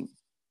you're seeing.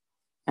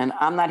 And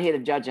I'm not here to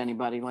judge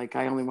anybody. Like,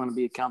 I only want to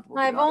be accountable.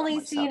 I've only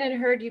seen and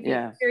heard you be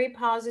very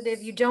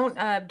positive. You don't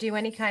do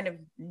any kind of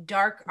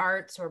dark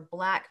arts or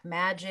black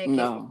magic.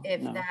 No,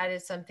 if that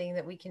is something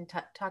that we can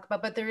talk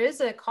about. But there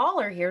is a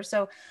caller here.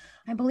 So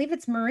I believe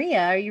it's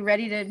Maria. Are you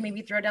ready to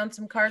maybe throw down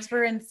some cards for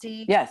her and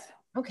see? Yes.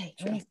 Okay,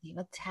 sure. Let me see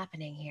what's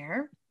happening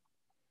here.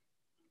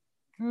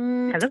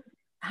 Hello.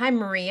 Hi,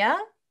 Maria.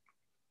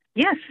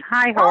 Yes.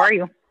 Hi, how are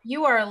you?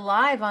 You are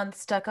live on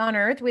Stuck on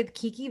Earth with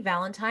Kiki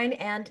Valentine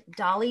and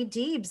Dolly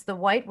Deebs, the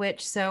White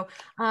Witch. So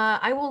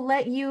I will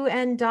let you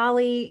and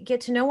Dolly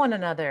get to know one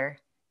another.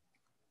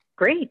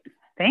 Great.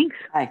 Thanks.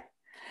 Hi.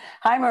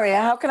 Hi,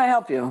 Maria. How can I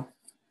help you?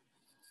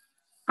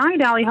 Hi,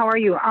 Dolly. How are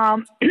you?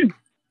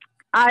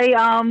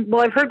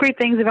 I've heard great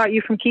things about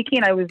you from Kiki,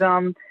 and I was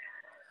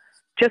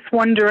just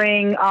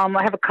wondering,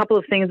 I have a couple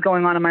of things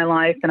going on in my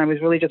life, and I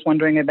was really just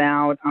wondering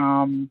about,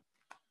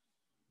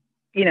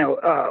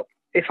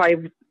 if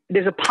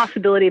there's a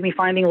possibility of me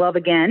finding love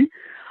again.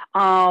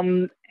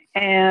 Do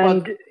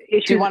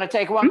you want to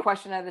take one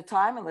question at a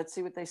time and let's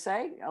see what they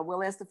say?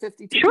 We'll ask the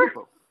 52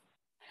 people.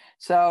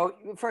 So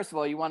first of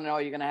all, you want to know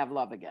you're going to have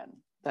love again.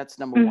 That's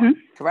number one,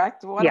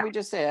 correct? Why don't we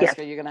just ask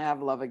her, you're going to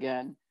have love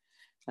again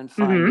and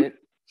find it.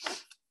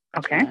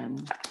 Okay.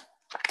 And,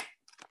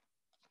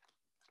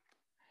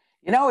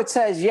 it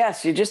says,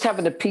 yes, you're just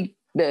having to pick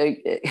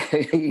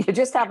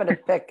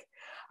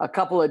a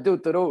couple of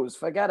do-to-dos.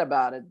 Forget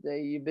about it.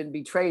 You've been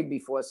betrayed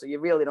before, so you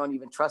really don't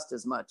even trust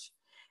as much.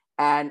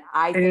 And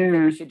I think that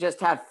you should just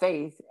have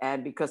faith.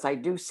 And because I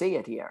do see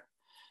it here,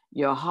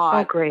 your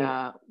heart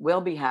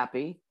will be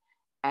happy.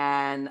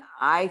 And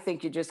I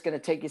think you're just going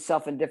to take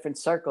yourself in different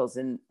circles.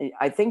 And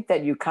I think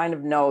that you kind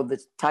of know the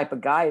type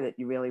of guy that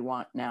you really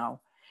want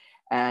now.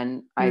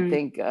 And I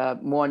think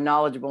more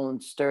knowledgeable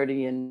and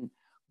sturdy and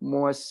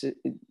more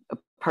a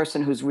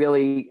person who's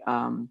really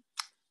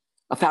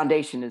a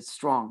foundation is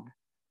strong.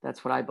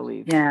 That's what I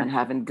believe. Yeah. And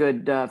having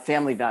good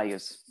family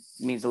values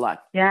means a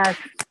lot. Yes.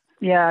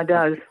 Yeah, it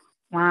does.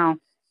 Wow.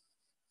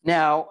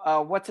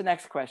 Now, what's the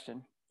next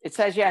question? It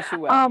says yes, you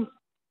will.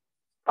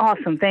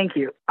 Awesome. Thank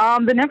you.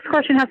 The next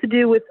question has to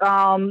do with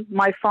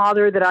my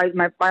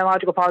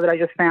biological father that I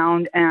just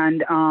found,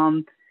 and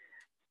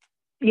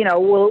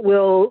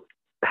will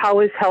how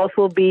his health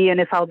will be, and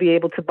if I'll be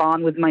able to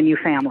bond with my new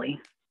family.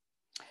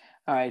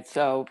 All right.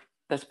 So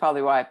that's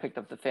probably why I picked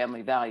up the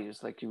family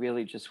values. Like you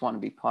really just want to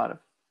be part of.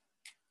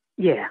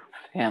 Yeah.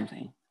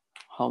 Family.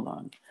 Hold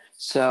on.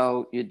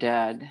 So your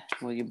dad,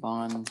 will you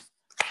bond?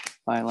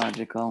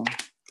 Biological.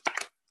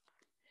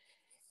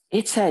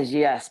 It says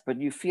yes, but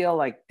you feel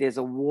like there's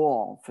a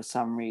wall for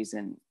some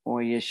reason,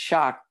 or you're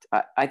shocked.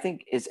 I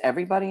think, is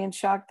everybody in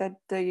shock that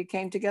you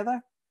came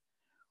together?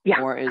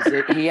 Yeah. Or is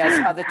it he has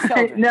other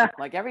children? No.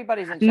 Like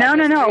everybody's in shock. No.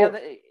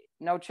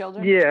 No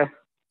children? Yeah.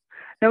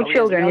 No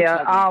children. Yeah.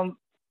 Children.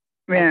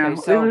 Yeah.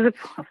 Okay, so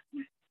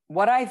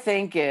what I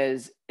think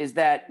is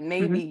that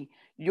maybe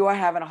you're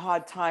having a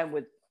hard time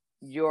with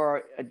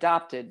your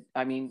adopted.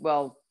 I mean,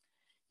 well,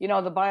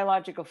 the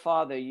biological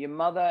father, your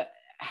mother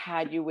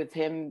had you with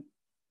him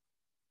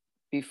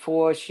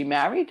before she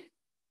married?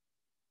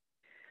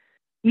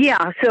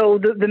 Yeah, so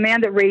the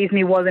man that raised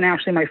me wasn't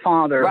actually my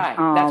father. Right,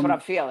 that's what I'm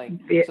feeling.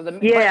 So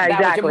that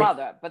exactly. was your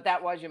mother, but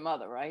that was your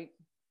mother, right?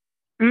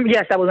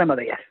 Yes, that was my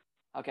mother, yes.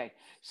 Okay,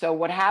 so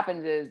what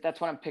happens is,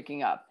 that's what I'm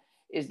picking up,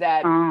 is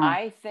that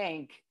I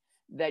think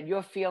that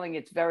you're feeling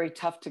it's very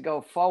tough to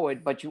go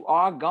forward, but you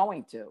are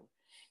going to.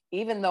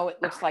 Even though it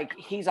looks like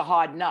he's a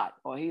hard nut,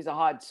 or he's a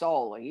hard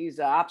soul, or he's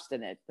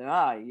obstinate, you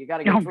got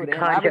to get through to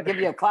him. I would give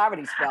you a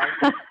clarity spell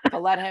to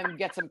let him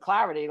get some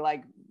clarity.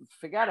 Like,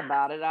 forget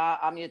about it.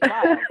 I'm your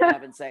child, for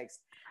heaven's sakes.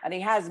 And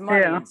he has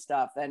money and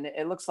stuff, and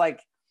it looks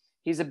like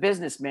he's a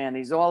businessman.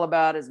 He's all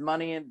about his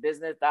money and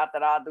business.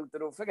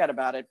 Forget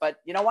about it. But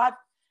you know what?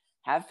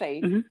 Have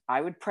faith.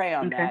 I would pray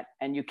on that,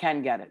 and you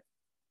can get it.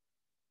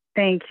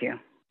 Thank you.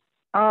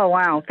 Oh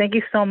wow! Thank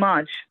you so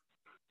much.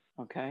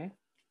 Okay.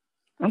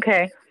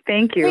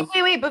 Thank you.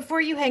 Wait.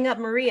 Before you hang up,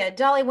 Maria,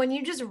 Dolly, when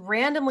you just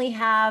randomly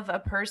have a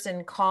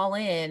person call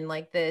in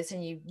like this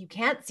and you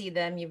can't see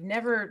them, you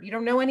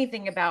don't know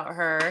anything about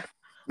her.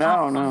 No. I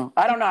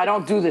don't know. I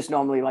don't do this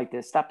normally like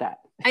this. Stop that.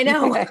 I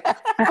know. We're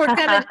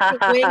kind of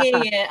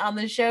winging it on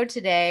the show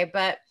today,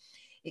 but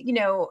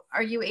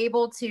are you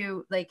able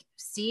to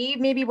see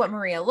maybe what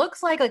Maria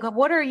looks like? Like,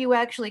 what are you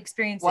actually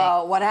experiencing?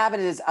 Well, what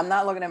happened is I'm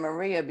not looking at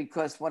Maria,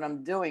 because what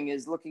I'm doing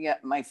is looking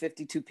at my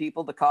 52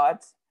 people, the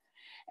cards.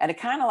 And it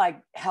kind of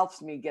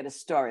helps me get a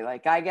story.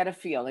 Like I get a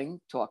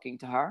feeling talking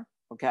to her,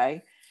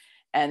 okay?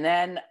 And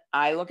then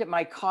I look at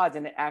my cards,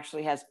 and it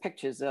actually has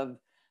pictures of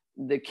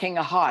the King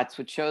of Hearts,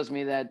 which shows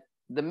me that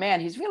the man,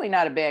 he's really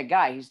not a bad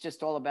guy. He's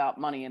just all about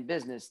money and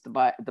business,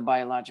 the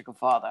biological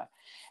father.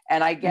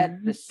 And I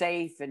get the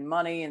safe and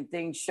money and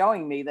things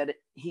showing me that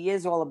he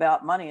is all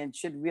about money and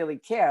should really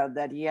care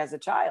that he has a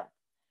child.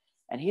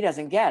 And he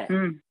doesn't get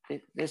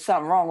it. There's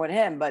something wrong with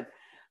him, but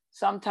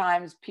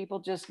sometimes people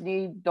just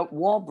need the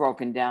wall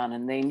broken down,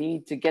 and they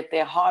need to get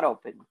their heart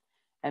open.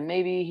 And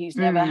maybe he's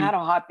never had a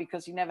heart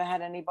because he never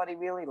had anybody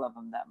really love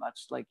him that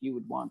much like you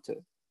would want to.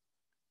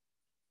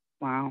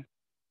 Wow.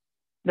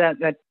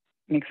 That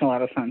makes a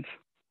lot of sense.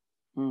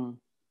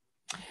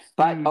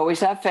 But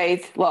always have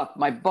faith. Look,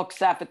 my book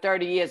sat for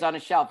 30 years on a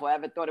shelf. I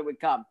ever thought it would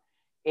come.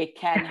 It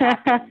can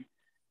happen.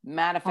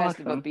 Manifest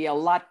it, but be a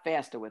lot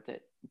faster with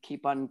it.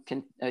 Keep on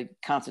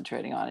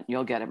concentrating on it.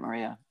 You'll get it,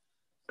 Maria.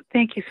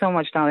 Thank you so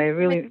much, Dolly.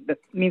 That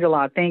means a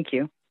lot. Thank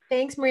you.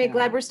 Thanks, Maria.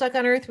 Glad we're stuck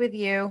on Earth with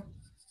you.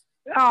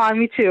 Oh,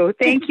 me too.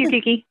 Thank you,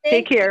 Kiki.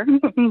 Take care.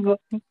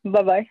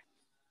 Bye-bye.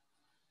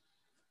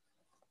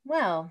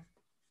 Well,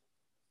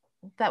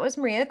 that was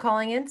Maria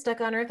calling in,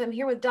 Stuck on Earth. I'm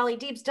here with Dolly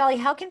Deebs. Dolly,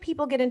 how can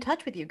people get in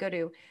touch with you? Go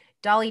to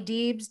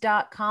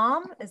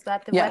dollydeebs.com. Is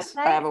that the website? Yes,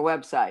 I have a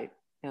website.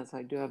 Yes,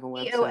 I do have a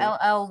website.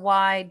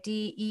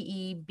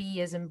 DOLLYDEEB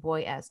as in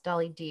boy S,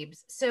 Dolly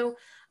Deebs. So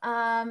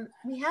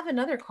we have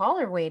another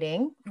caller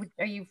waiting.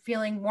 Are you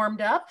feeling warmed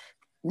up?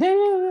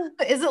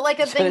 Is it like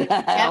a thing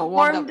that you get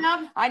warmed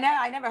up? I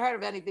never heard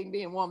of anything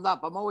being warmed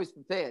up. I'm always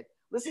prepared.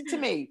 Listen to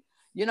me.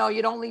 You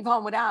don't leave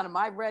home without them.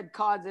 I've read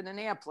cards in an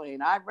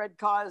airplane. I've read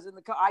cards in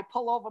the car. I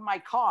pull over my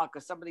car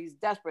because somebody's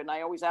desperate, and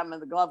I always have them in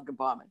the glove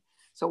compartment.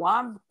 So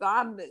I'm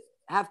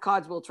have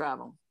cards will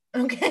travel.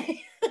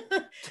 Okay.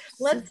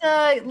 Let's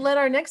let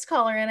our next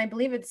caller in. I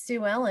believe it's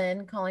Sue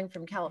Ellen calling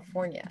from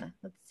California.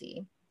 Let's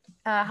see.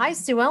 Hi,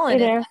 Sue Ellen.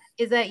 Hey there.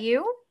 Is that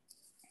you?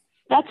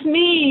 That's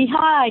me.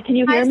 Hi. Can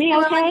you hear me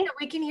Sue okay? Ellen.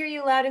 We can hear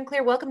you loud and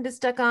clear. Welcome to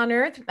Stuck on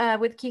Earth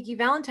with Kiki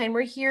Valentine.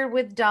 We're here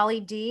with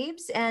Dolly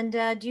Deebs. And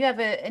do you have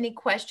any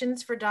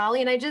questions for Dolly?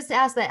 And I just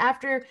asked that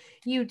after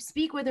you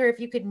speak with her, if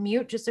you could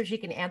mute just so she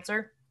can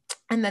answer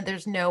and that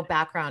there's no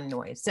background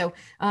noise. So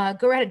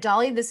go right ahead,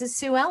 Dolly. This is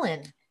Sue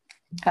Ellen.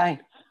 Hi.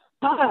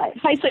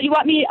 Hi. So you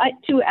want me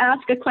to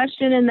ask a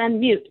question and then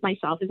mute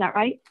myself? Is that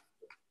right?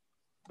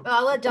 Well,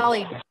 I'll let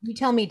Dolly, you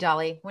tell me,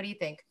 Dolly, what do you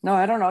think? No,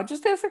 I don't know.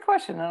 Just ask the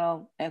question and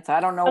I'll answer. I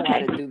don't know how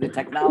to do the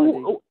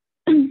technology.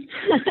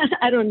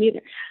 I don't need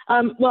it.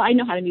 Well, I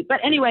know how to mute, but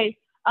anyway,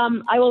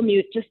 I will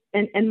mute just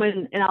and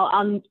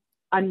I'll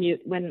unmute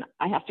when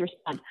I have to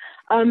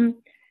respond.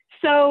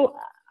 So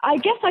I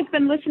guess I've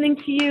been listening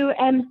to you,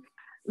 and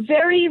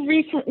very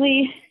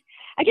recently,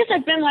 I guess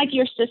I've been like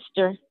your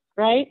sister,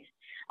 right?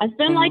 I've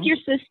been like your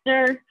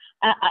sister.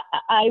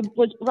 I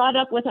was brought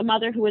up with a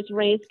mother who was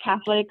raised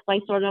Catholic by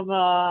sort of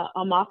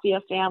a mafia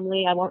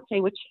family. I won't say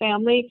which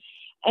family.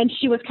 And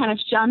she was kind of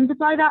shunned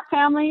by that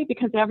family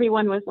because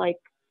everyone was like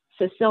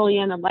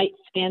Sicilian, a light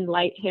skin,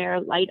 light hair,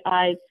 light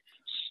eyes.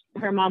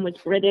 Her mom was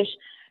British,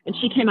 and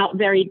she came out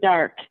very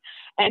dark.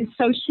 And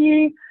so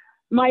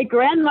my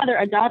grandmother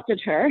adopted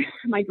her.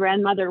 My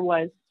grandmother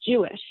was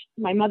Jewish.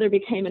 My mother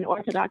became an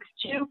Orthodox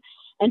Jew.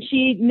 And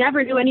she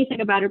never knew anything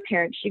about her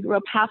parents. She grew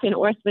up half in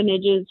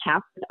orphanages,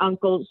 half with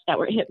uncles that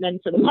were hitmen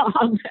for the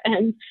mob.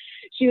 And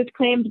she was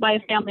claimed by a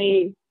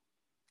family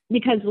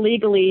because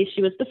legally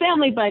she was the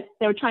family, but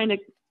they were trying to,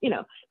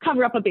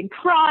 cover up a big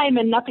crime,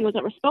 and nothing was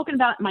ever spoken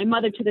about. My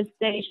mother, to this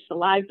day, she's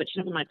alive, but she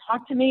doesn't want to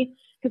talk to me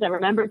because I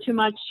remember too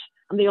much.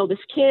 I'm the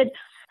oldest kid.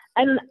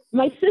 And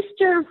my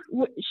sister,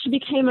 she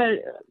became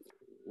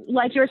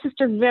like your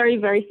sister, very,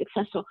 very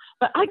successful.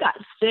 But I got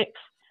sick.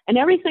 And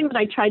everything that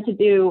I tried to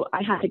do,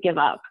 I had to give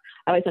up.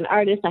 I was an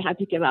artist, I had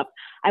to give up.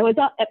 I was,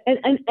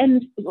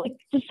 and like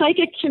the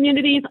psychic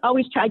communities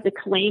always tried to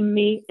claim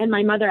me. And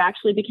my mother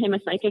actually became a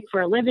psychic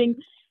for a living.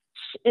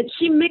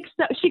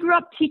 She grew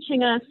up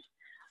teaching us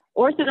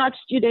Orthodox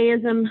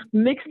Judaism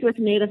mixed with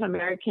Native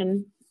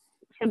American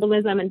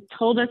symbolism, and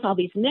told us all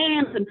these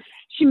names. And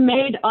she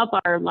made up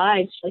our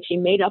lives, like she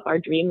made up our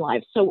dream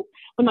lives. So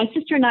when my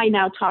sister and I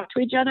now talk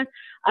to each other,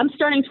 I'm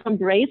starting to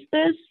embrace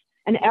this,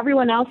 and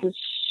everyone else is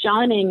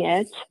shunning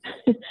it.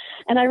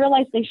 And I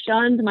realized they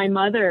shunned my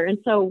mother. And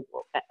so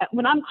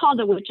when I'm called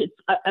a witch, it's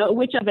a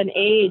witch of an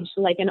age,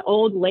 like an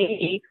old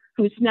lady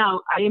who's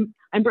now, I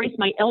embrace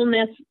my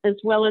illness as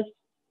well as,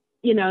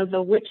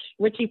 the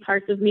witchy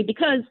parts of me,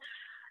 because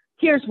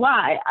here's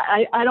why.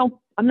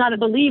 I'm not a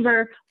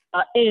believer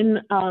in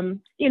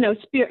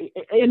spirit,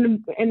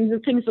 in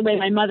the things the way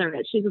my mother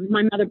is.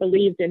 My mother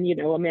believed in,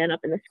 a man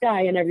up in the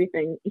sky and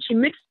everything. And she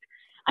mixed,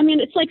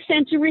 it's like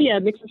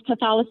Santeria mixes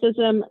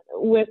Catholicism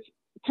with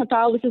what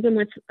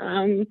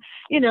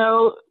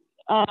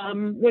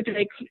do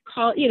they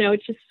call,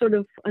 it's just sort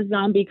of a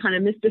zombie kind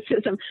of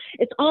mysticism.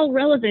 It's all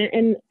relevant.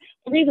 And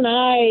the reason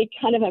I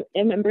kind of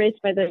am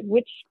embraced by the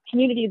witch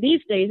community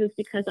these days is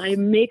because I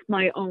make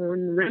my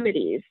own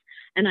remedies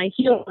and I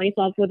heal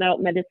myself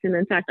without medicine.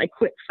 In fact, I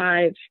quit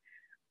 5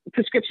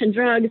 prescription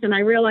drugs, and I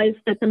realized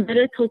that the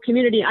medical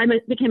community,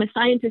 became a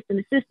scientist and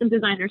a system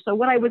designer. So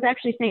what I was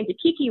actually saying to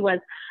Kiki was,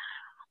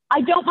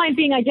 I don't mind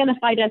being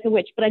identified as a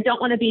witch, but I don't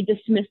want to be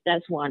dismissed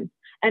as one.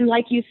 And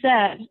like you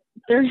said,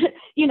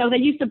 they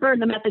used to burn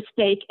them at the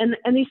stake, and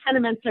these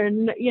sentiments are,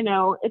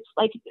 it's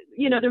like,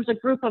 there's a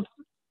group of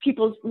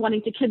people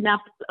wanting to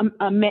kidnap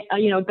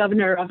a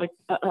governor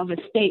of a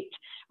state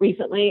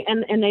recently,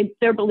 and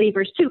they're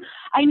believers too.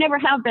 I never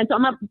have been, so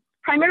I'm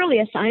primarily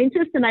a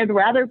scientist, and I'd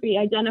rather be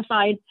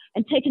identified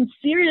and taken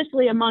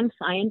seriously among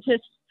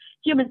scientists,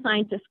 human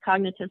scientists,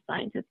 cognitive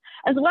scientists,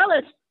 as well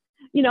as,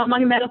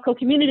 among the medical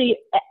community.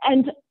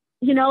 And,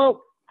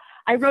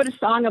 I wrote a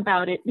song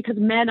about it because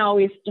men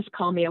always just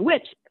call me a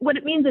witch. What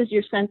it means is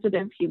you're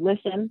sensitive, you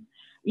listen,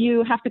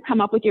 you have to come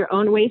up with your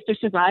own ways to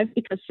survive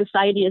because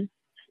society is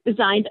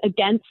designed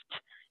against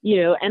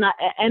you. And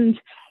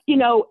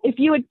if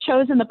you had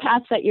chosen the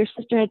path that your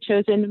sister had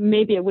chosen,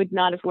 maybe it would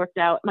not have worked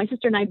out. My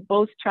sister and I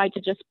both tried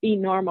to just be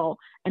normal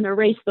and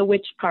erase the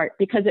witch part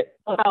because it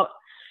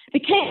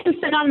became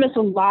synonymous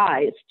with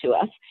lies to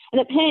us, and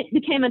it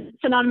became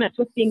synonymous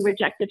with being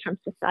rejected from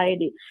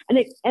society.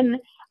 And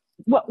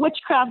what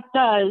witchcraft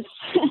does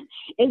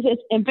is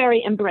it's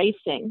very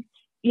embracing.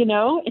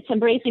 It's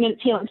embracing and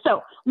it's healing.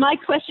 So my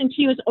question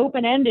to you is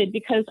open-ended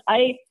because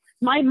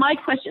my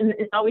question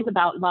is always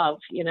about love,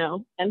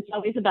 and it's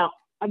always about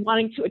I'm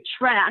wanting to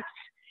attract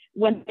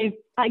when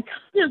I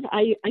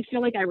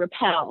feel like I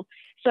repel.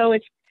 So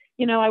it's,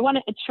 I want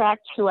to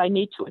attract who I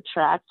need to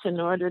attract in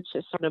order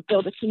to sort of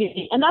build a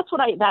community. And that's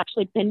what I've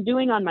actually been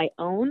doing on my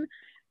own.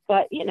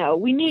 But,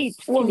 we need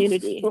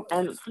community.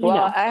 And,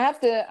 I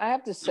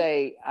have to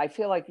say, I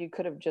feel like you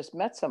could have just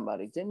met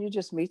somebody. Didn't you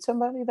just meet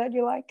somebody that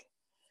you like?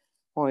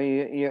 Or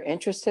you're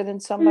interested in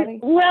somebody?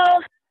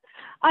 Well,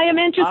 I am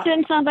interested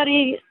in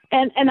somebody.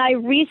 And I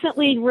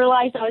recently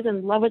realized I was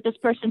in love with this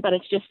person, but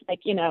it's just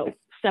like,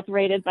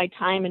 separated by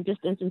time and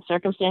distance and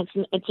circumstance.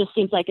 And it just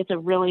seems like it's a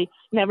really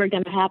never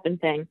going to happen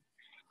thing.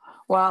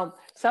 Well,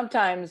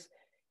 sometimes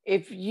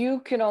if you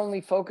can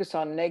only focus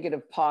on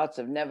negative parts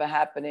of never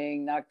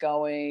happening, not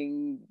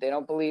going, they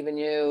don't believe in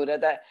you,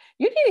 that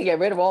you need to get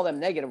rid of all them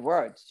negative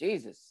words.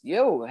 Jesus,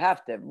 you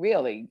have to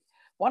really,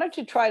 why don't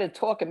you try to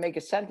talk and make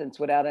a sentence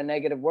without a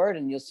negative word,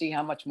 and you'll see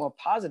how much more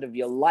positive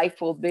your life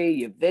will be,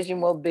 your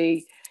vision will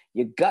be,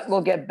 your gut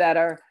will get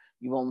better.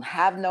 You will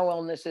have no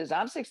illnesses.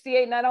 I'm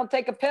 68 and I don't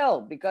take a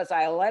pill because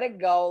I let it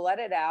go, let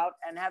it out,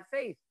 and have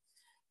faith.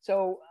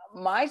 So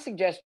my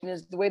suggestion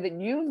is the way that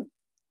you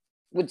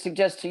would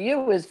suggest to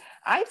you is,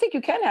 I think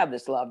you can have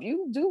this love.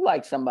 You do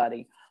like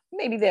somebody.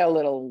 Maybe they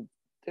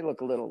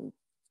look a little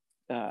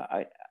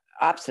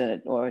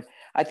obstinate, or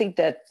I think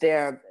that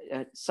they're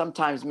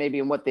sometimes maybe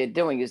in what they're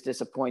doing is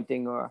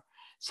disappointing, or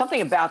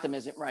something about them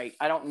isn't right.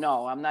 I don't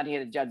know. I'm not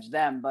here to judge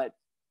them, but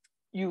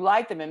you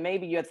like them, and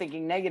maybe you're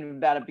thinking negative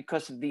about it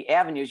because of the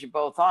avenues you're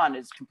both on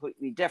is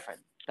completely different.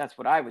 That's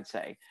what I would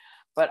say.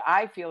 But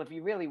I feel if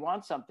you really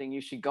want something,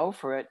 you should go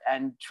for it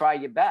and try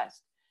your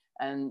best.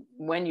 And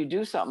when you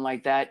do something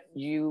like that,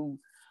 you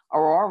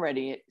are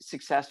already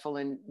successful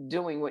in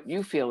doing what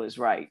you feel is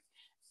right,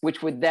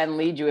 which would then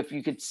lead you, if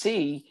you could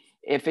see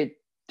if the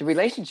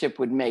relationship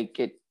would make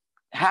it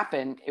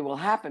happen, it will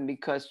happen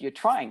because you're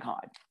trying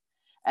hard.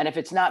 And if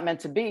it's not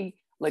meant to be,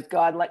 let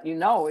God let you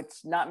know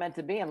it's not meant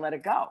to be and let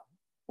it go.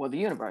 Or the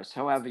universe,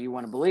 however you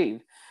want to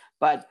believe.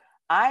 But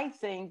I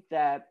think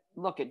that,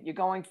 look, you're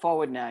going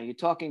forward now. You're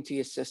talking to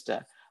your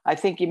sister. I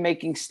think you're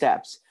making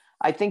steps.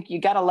 I think you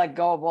got to let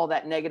go of all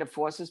that negative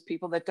forces,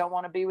 people that don't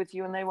want to be with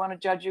you and they want to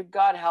judge you.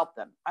 God help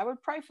them. I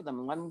would pray for them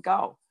and let them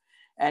go.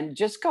 And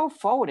just go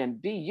forward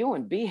and be you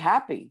and be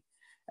happy.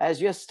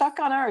 As you're stuck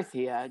on earth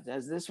here,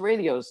 as this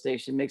radio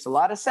station makes a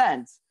lot of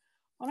sense,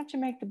 why don't you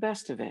make the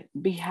best of it?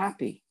 Be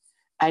happy.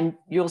 And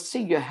you'll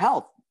see your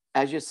health.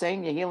 As you're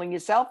saying, you're healing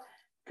yourself,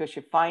 because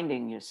you're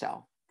finding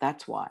yourself.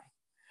 That's why.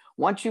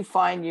 Once you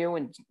find you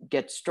and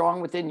get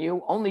strong within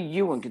you, only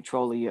you in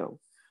control of you.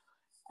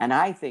 And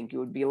I think you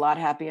would be a lot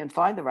happier and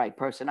find the right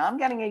person. I'm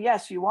getting a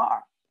yes, you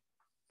are.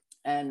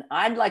 And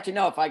I'd like to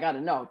know if I got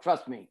a no.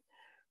 Trust me.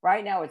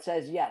 Right now it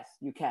says yes,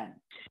 you can.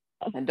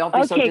 And don't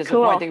be so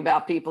disappointing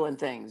about people and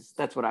things.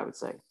 That's what I would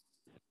say.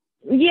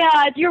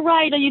 Yeah, you're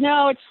right. You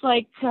know, it's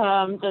like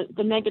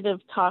the negative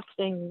talk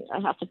thing. I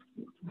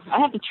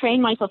have to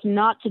train myself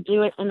not to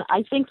do it. And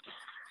I think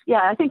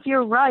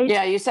you're right.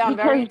 Yeah, you sound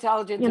very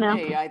intelligent to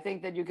me. I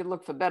think that you could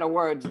look for better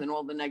words than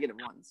all the negative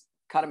ones.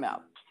 Cut them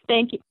out.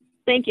 Thank you.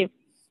 Thank you.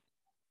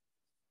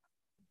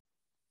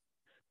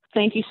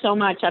 Thank you so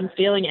much. I'm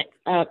feeling it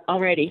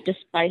already just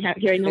by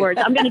hearing the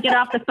words. I'm going to get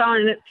off the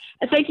phone.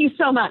 And thank you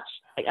so much.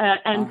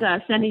 And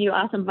sending you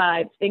awesome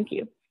vibes. Thank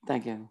you.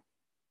 Thank you.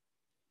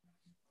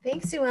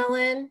 Thanks, Sue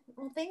Ellen.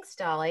 Well, thanks,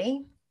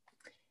 Dolly.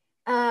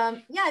 Yeah,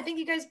 I think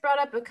you guys brought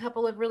up a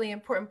couple of really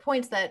important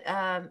points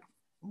that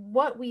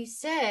what we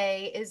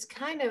say is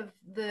kind of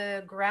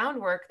the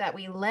groundwork that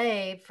we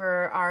lay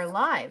for our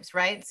lives,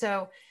 right?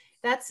 So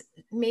that's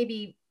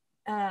maybe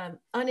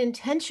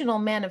unintentional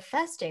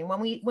manifesting.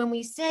 When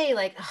we say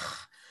like,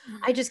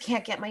 I just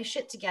can't get my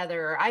shit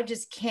together, or I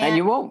just can't, and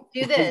you won't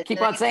do this.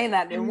 Keep on saying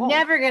that. I'm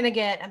never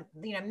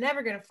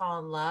gonna fall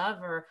in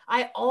love, or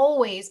I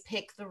always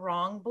pick the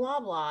wrong blah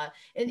blah.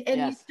 And yes.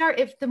 You start,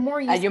 if the more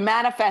you, and you're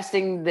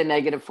manifesting the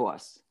negative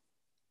force.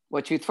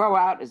 What you throw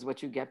out is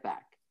what you get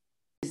back.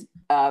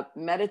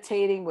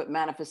 Meditating with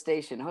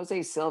manifestation.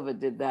 Jose Silva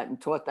did that and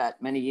taught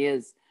that many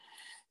years,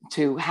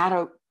 to how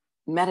to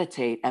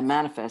meditate and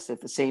manifest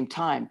at the same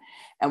time.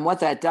 And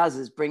what that does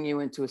is bring you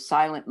into a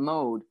silent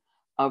mode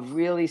of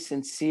really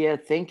sincere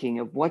thinking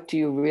of, what do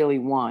you really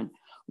want?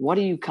 What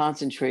are you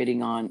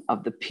concentrating on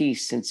of the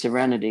peace and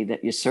serenity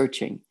that you're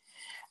searching?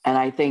 And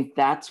I think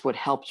that's what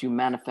helps you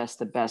manifest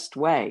the best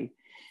way,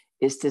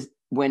 is to,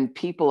 when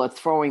people are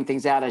throwing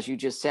things out, as you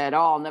just said, oh,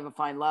 I'll never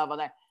find love, or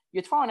that,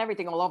 you're throwing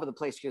everything all over the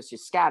place because you're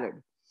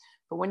scattered.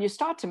 But when you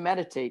start to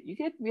meditate, you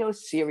get real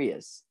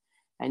serious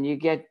and you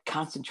get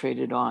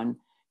concentrated on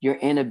your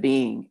inner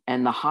being,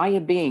 and the higher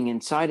being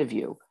inside of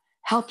you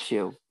helps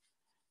you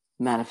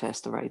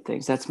manifest the right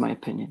things. That's my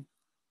opinion.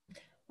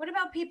 What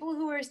about people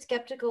who are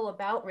skeptical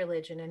about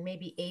religion and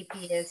maybe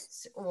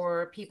atheists,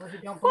 or people who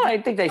don't believe? Well,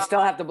 I think they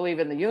still have to believe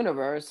in the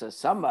universe or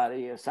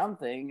somebody or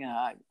something.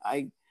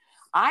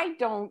 I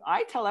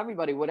tell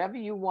everybody, whatever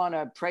you want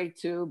to pray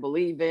to,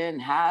 believe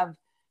in,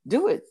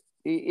 do it.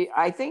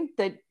 I think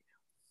that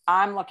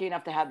I'm lucky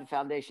enough to have the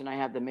foundation I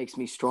have that makes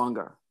me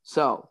stronger.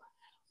 So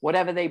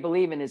whatever they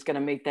believe in is going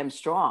to make them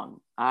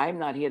strong. I'm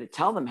not here to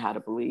tell them how to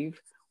believe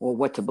or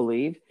what to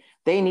believe.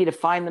 They need to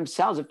find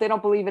themselves. If they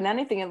don't believe in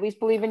anything, at least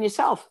believe in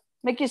yourself.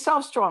 Make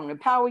yourself strong.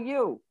 Empower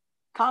you.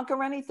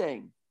 Conquer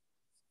anything.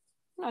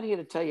 I'm not here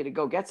to tell you to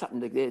go get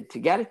something to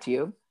get it to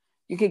you.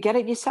 You could get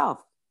it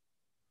yourself.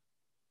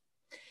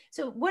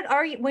 So what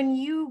are you, when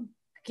you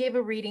give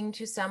a reading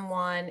to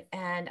someone,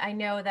 and I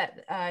know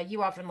that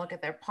you often look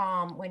at their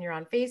palm when you're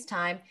on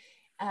FaceTime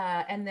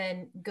and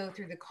then go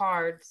through the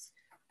cards,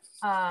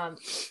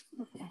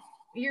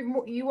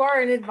 you are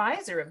an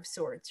advisor of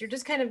sorts. You're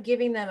just kind of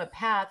giving them a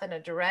path and a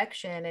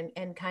direction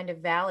and kind of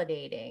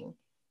validating.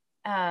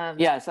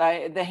 Yes,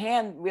 the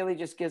hand really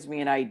just gives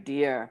me an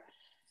idea.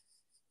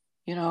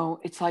 You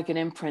know, it's like an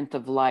imprint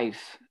of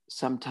life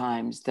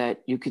sometimes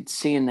that you could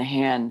see in the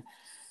hand.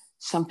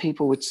 Some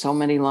people with so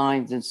many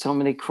lines and so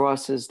many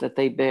crosses that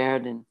they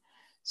bared, and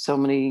so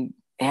many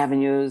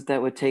avenues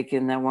that were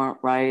taken that weren't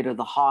right, or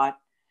the heart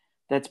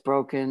that's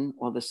broken,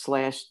 or the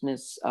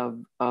slashedness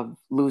of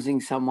losing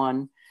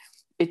someone,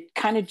 it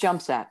kind of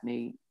jumps at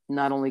me.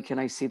 Not only can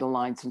I see the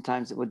line,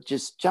 sometimes it would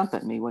just jump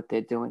at me what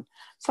they're doing.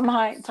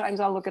 Sometimes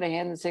I'll look at a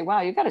hand and say,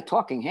 wow, you got a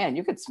talking hand.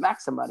 You could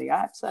smack somebody.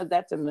 I've said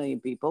that to a million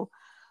people,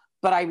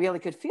 but I really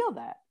could feel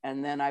that.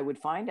 And then I would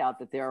find out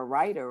that they're a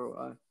writer,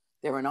 or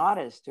they're an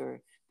artist,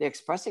 or they're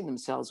expressing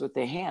themselves with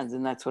their hands.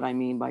 And that's what I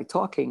mean by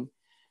talking.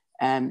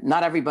 And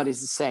not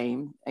everybody's the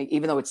same,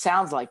 even though it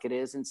sounds like it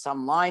is, and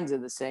some lines are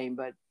the same,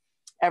 but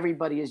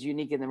everybody is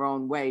unique in their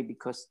own way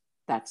because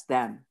that's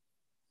them.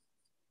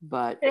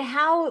 But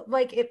how,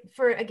 like,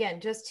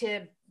 again, just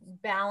to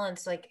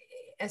balance, like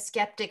a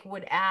skeptic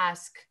would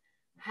ask,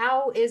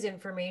 how is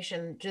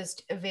information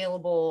just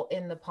available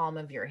in the palm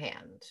of your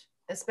hand?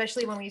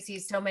 Especially when we see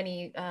so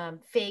many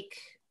fake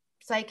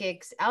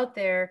psychics out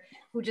there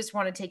who just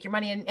want to take your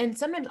money. And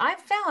sometimes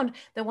I've found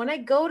that when I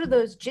go to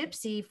those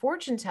gypsy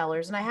fortune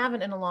tellers, and I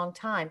haven't in a long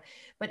time,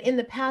 but in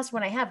the past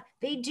when I have,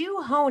 they do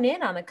hone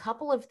in on a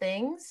couple of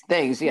things.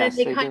 Yes, and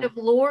they kind of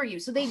lure you.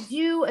 So they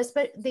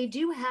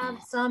do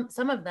have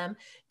some of them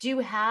do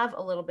have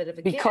a little bit of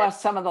a because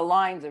gift. Some of the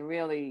lines are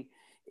really,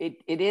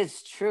 it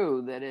is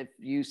true that if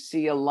you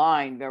see a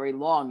line very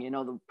long,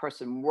 the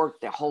person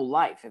worked their whole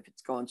life if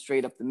it's going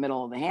straight up the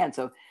middle of the hand.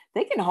 So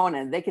they can hone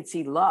in, they could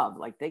see love.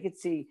 Like they could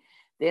see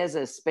there's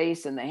a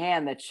space in the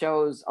hand that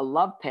shows a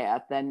love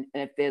path. And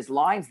if there's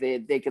lines there,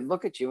 they could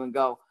look at you and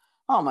go,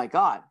 oh my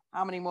God,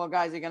 how many more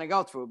guys are going to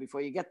go through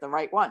before you get the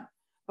right one?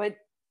 But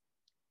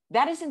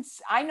that isn't,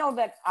 I know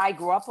that I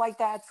grew up like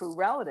that through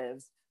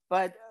relatives,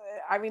 but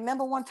I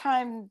remember one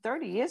time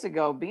 30 years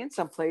ago being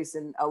someplace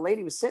and a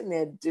lady was sitting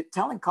there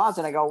telling cards,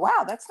 and I go,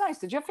 wow, that's nice.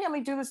 Did your family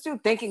do this too?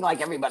 Thinking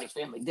like everybody's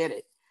family did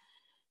it.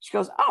 She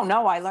goes, oh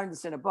no, I learned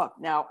this in a book.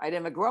 Now, I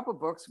never grew up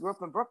with books, grew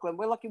up in Brooklyn.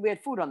 We're lucky we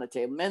had food on the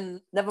table,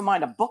 and never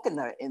mind a book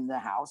in the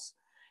house.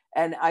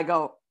 And I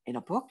go, in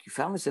a book? You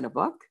found this in a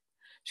book?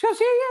 She goes,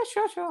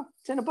 yeah, sure.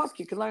 It's in a book.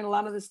 You can learn a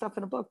lot of this stuff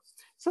in a book.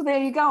 So there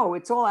you go.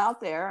 It's all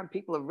out there, and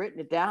people have written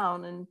it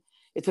down, and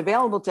it's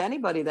available to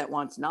anybody that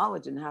wants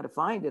knowledge and how to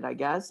find it, I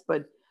guess.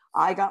 But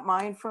I got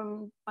mine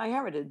from my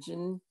heritage,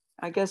 and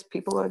I guess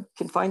people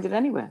can find it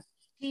anywhere.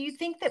 Do you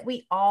think that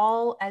we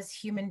all, as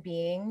human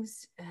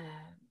beings,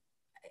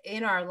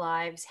 in our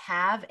lives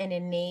have an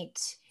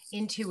innate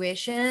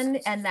intuition,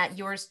 and that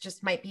yours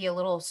just might be a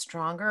little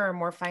stronger or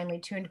more finely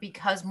tuned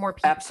because more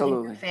people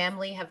in your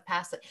family have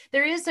passed it?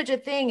 There is such a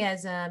thing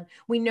as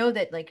we know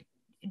that like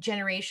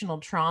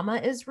generational trauma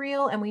is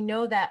real, and we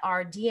know that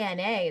our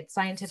DNA, it's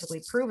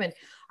scientifically proven,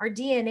 our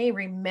DNA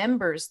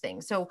remembers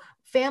things. So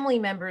family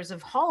members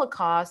of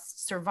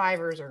Holocaust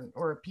survivors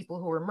or people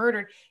who were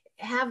murdered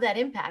have that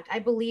impact. I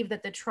believe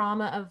that the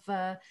trauma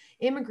of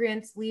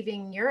immigrants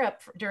leaving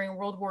Europe during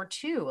World War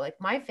II, like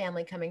my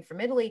family coming from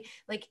Italy,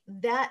 like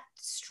that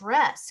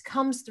stress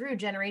comes through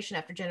generation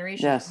after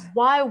generation. Yes.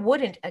 Why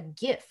wouldn't a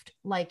gift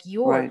like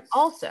yours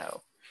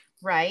also,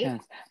 right?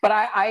 Yes. But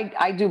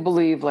I do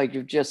believe, like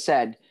you've just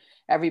said,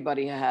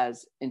 everybody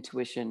has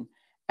intuition.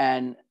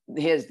 And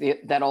here's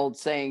that old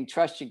saying,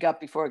 trust your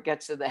gut before it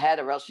gets to the head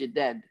or else you're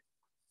dead.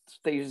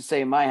 They used to say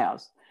in my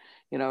house,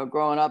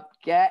 growing up,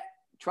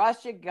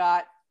 trust your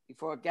gut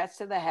before it gets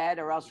to the head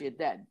or else you're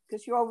dead.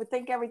 Because you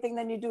overthink everything,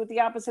 then you do the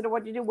opposite of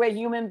what you do. We're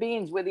human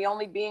beings. We're the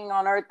only being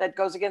on earth that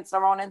goes against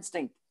our own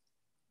instinct.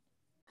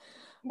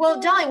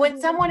 Well, Dolly, when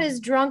someone is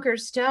drunk or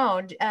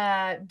stoned,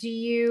 do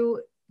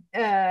you,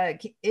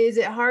 is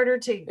it harder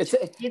to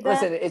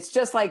listen, it's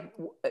just like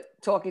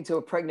talking to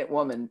a pregnant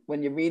woman.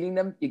 When you're reading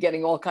them, you're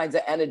getting all kinds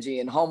of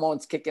energy and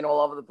hormones kicking all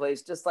over the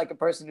place. Just like a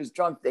person who's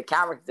drunk, their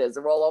characters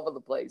are all over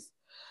the place.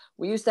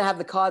 We used to have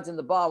the cards in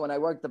the bar when I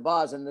worked the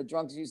bars, and the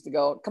drunks used to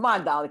go, come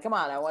on, Dolly, come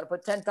on. I want to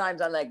put 10 times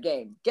on that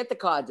game. Get the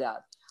cards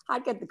out.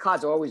 I'd get the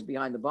cards always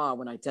behind the bar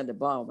when I tended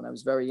bar when I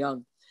was very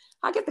young.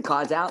 I get the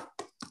cards out,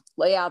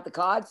 lay out the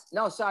cards.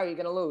 No, sorry, you're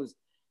going to lose.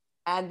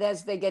 And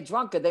as they get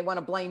drunker, they want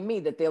to blame me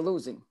that they're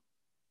losing.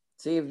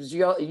 See, if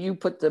you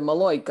put the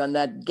Maloik on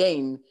that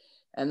game,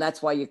 and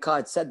that's why your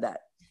card said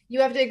that.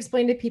 You have to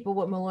explain to people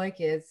what Maloik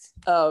is.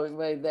 Oh,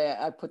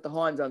 I put the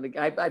horns on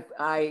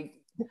the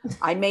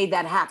I made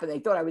that happen. They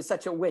thought I was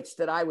such a witch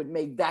that I would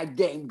make that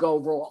game go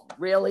wrong.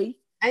 Really?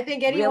 I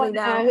think anyone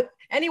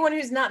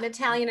who's not an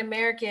Italian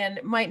American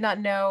might not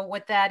know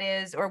what that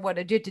is or what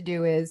a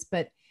do is,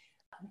 but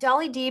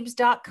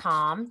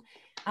dollydeebs.com.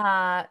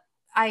 I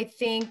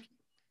think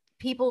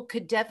people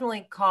could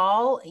definitely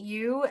call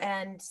you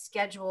and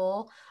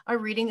schedule a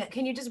reading.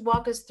 Can you just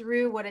walk us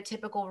through what a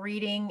typical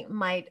reading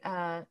might,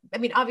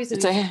 obviously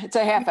it's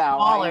a half hour.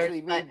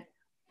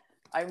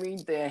 I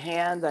read the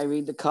hand, I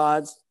read the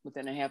cards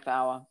within a half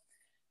hour.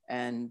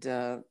 And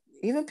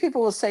even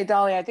people will say,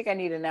 Dolly, I think I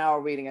need an hour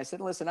reading. I said,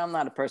 listen, I'm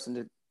not a person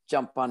to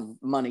jump on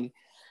money.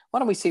 Why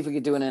don't we see if we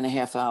could do it in a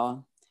half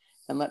hour?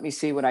 And let me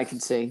see what I can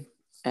see.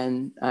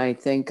 And I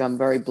think I'm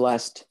very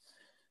blessed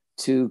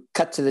to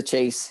cut to the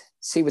chase,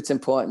 see what's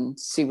important,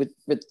 see what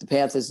the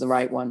path is the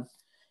right one,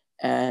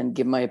 and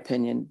give my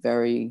opinion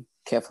very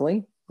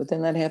carefully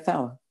within that half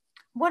hour.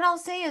 What I'll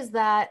say is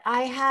that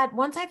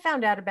once I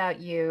found out about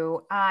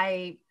you,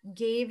 I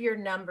gave your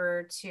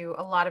number to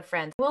a lot of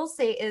friends. What I'll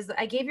say is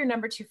I gave your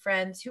number to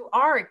friends who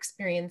are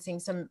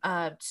experiencing some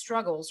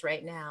struggles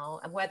right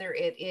now, whether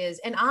it is,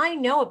 and I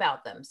know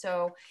about them.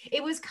 So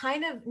it was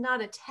kind of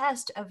not a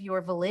test of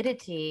your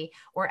validity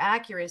or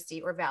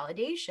accuracy or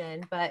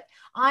validation, but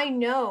I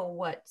know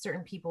what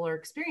certain people are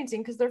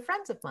experiencing because they're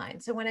friends of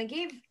mine. So when I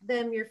gave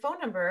them your phone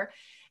number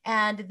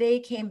and they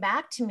came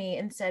back to me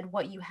and said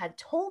what you had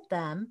told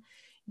them,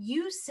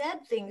 you said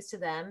things to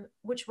them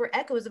which were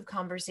echoes of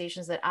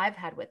conversations that I've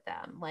had with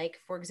them.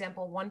 Like, for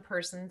example, one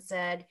person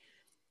said,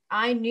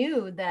 I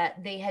knew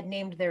that they had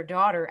named their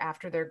daughter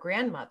after their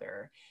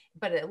grandmother,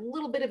 but a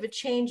little bit of a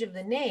change of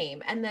the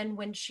name. And then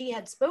when she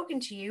had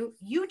spoken to you,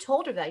 you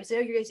told her that. You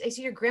said, oh, I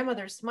see your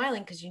grandmother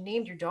smiling because you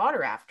named your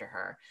daughter after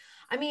her.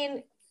 I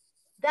mean,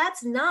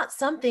 that's not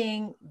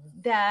something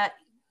that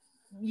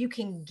you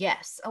can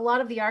guess. A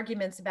lot of the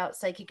arguments about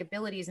psychic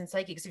abilities and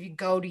psychics, if you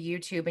go to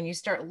YouTube and you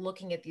start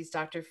looking at these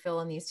Dr. Phil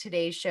and these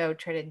Today Show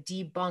try to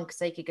debunk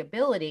psychic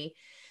ability,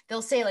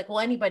 they'll say like, well,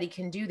 anybody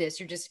can do this.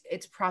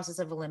 It's a process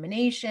of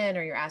elimination,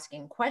 or you're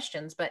asking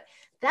questions, but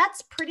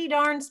that's pretty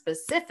darn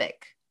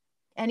specific.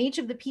 And each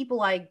of the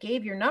people I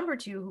gave your number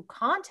to who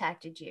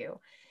contacted you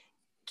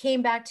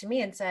came back to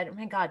me and said, oh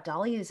my God,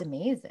 Dolly is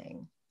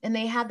amazing. And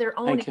they had their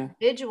own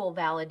individual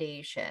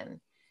validation,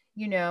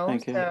 you know?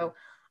 Thank you. So,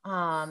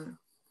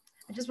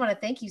 I just want to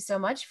thank you so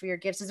much for your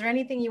gifts. Is there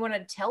anything you want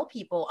to tell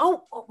people?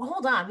 Oh,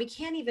 hold on. We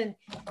can't even.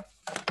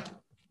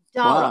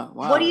 Dolly,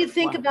 what do you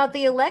think about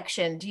the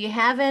election? Do you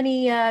have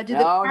any? Do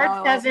the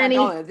cards have any?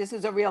 This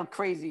is a real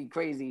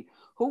crazy.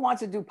 Who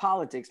wants to do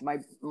politics?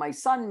 My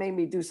son made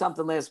me do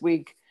something last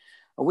week,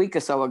 a week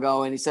or so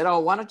ago, and he said, "Oh,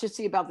 why don't you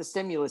see about the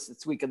stimulus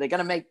this week? Are they going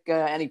to make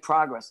any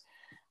progress?"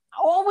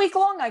 All week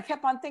long, I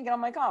kept on thinking, "Oh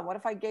my God, what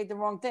if I gave the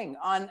wrong thing?"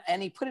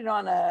 And he put it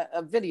on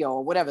a video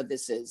or whatever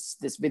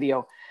this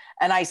video.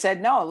 And I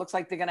said, no, it looks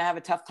like they're going to have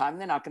a tough time.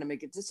 They're not going to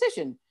make a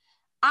decision.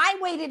 I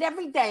waited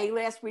every day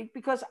last week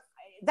because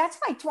that's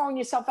like throwing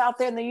yourself out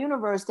there in the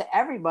universe to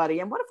everybody.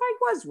 And what if I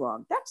was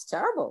wrong? That's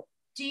terrible.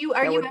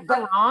 Are you ever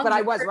wrong? But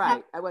I was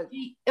right. I was.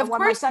 Of course,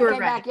 when my son came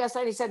back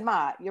yesterday, he said,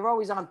 Ma, you're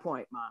always on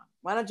point, Ma.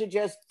 Why don't you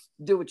just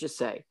do what you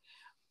say?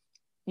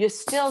 You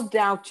still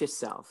doubt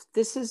yourself.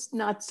 This is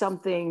not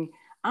something,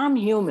 I'm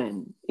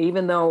human,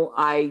 even though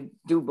I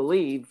do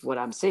believe what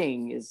I'm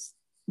seeing is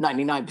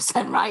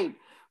 99% right.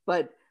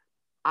 But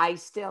I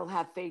still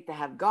have faith to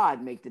have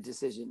God make the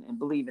decision and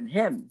believe in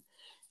him.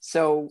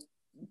 So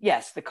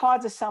yes, the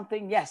cards are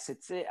something. Yes,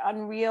 it's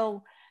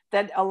unreal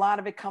that a lot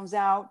of it comes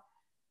out.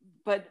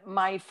 But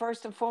my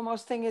first and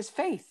foremost thing is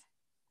faith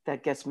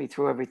that gets me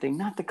through everything,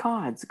 not the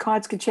cards. The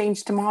cards could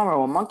change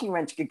tomorrow. A monkey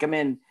wrench could come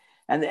in.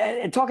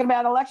 And talking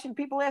about election,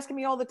 people asking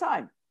me all the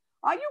time,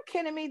 are you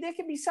kidding me? There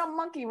could be some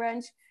monkey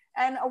wrench.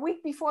 And a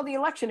week before the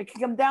election, it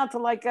could come down to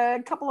like a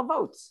couple of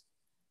votes.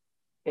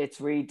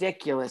 It's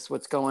ridiculous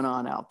what's going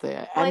on out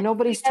there. And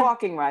nobody's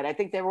talking right. I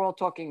think they were all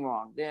talking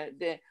wrong.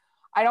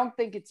 I don't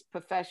think it's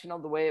professional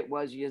the way it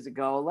was years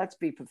ago. Let's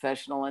be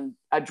professional and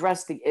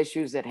address the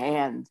issues at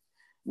hand,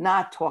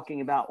 not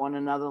talking about one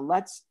another.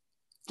 Let's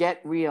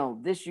get real.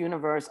 This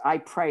universe, I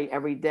pray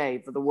every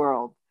day for the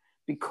world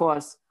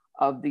because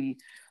of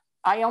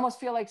I almost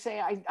feel like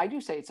saying, I do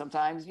say it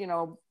sometimes, you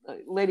know,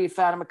 Lady of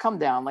Fatima, come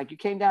down. Like you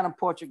came down in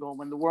Portugal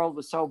when the world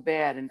was so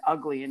bad and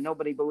ugly and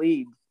nobody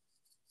believed.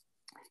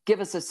 Give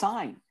us a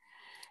sign.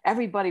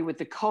 Everybody with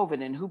the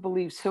COVID and who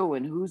believes who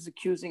and who's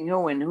accusing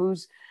who and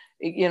who's,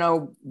 you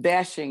know,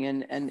 bashing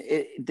and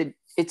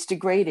it's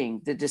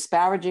degrading. The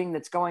disparaging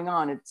that's going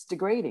on, it's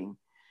degrading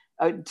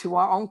to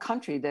our own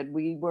country, that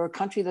we were a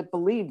country that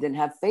believed and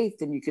had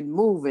faith and you can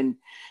move and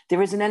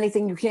there isn't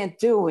anything you can't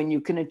do and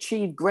you can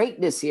achieve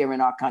greatness here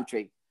in our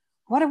country.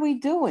 What are we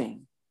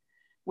doing?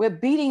 We're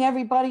beating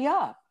everybody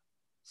up.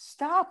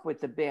 Stop with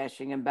the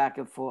bashing and back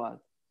and forth.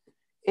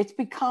 It's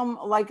become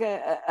like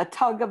a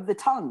tug of the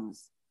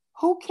tongues.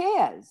 Who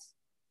cares?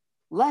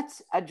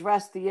 Let's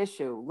address the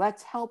issue.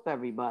 Let's help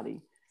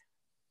everybody.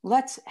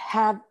 Let's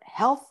have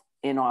health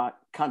in our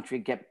country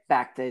get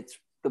back to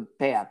the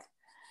path.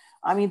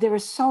 I mean, there are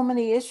so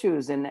many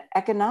issues in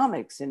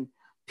economics and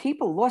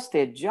people lost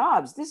their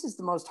jobs. This is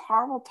the most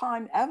horrible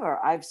time ever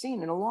I've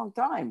seen in a long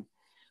time,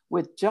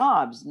 with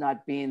jobs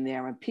not being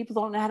there and people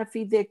don't know how to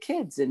feed their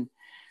kids and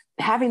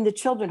having the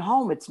children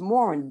home. It's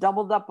more and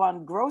doubled up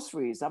on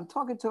groceries. I'm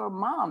talking to a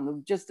mom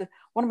who just,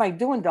 what am I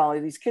doing, Dolly?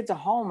 These kids are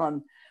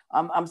home.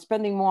 I'm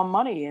spending more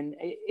money and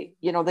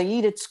you know, they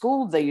eat at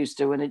school they used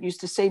to, and it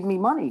used to save me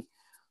money.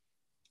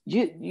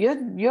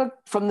 You're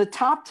from the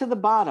top to the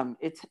bottom.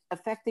 It's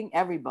affecting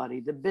everybody,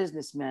 the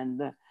businessmen,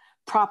 the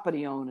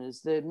property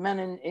owners, the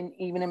men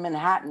even in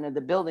Manhattan and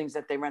the buildings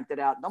that they rented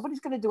out. Nobody's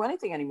going to do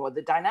anything anymore.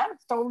 The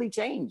dynamics totally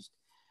changed.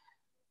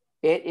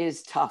 It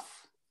is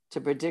tough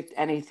to predict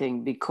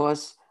anything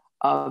because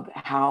of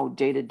how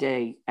day to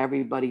day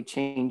everybody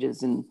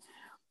changes and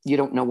you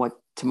don't know what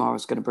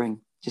tomorrow's going to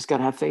bring. Just got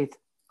to have faith.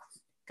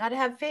 Got to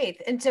have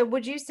faith. And so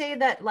would you say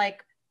that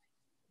like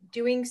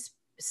doing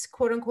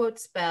quote unquote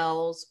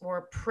spells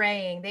or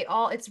praying,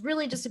 it's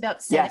really just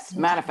about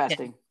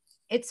manifesting.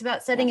 It's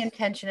about setting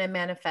intention and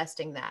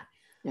manifesting that.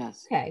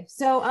 Yes. Okay.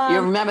 So you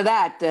remember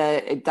that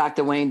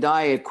Dr. Wayne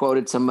Dyer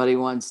quoted somebody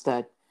once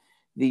that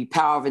the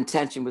power of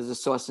intention was a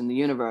source in the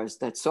universe,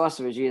 that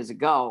sorcerers years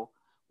ago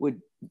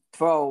would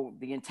throw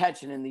the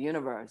intention in the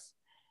universe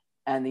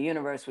and the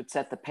universe would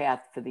set the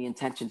path for the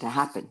intention to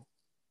happen,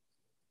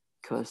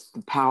 because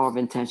the power of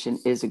intention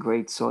is a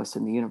great source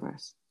in the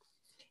universe.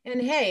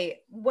 And hey,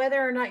 whether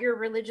or not you're a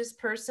religious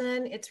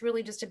person, it's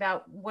really just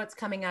about what's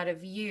coming out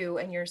of you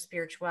and your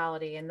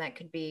spirituality. And that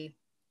could be,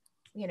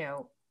 you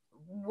know,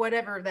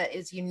 whatever that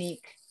is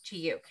unique to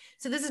you.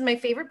 So this is my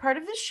favorite part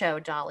of the show,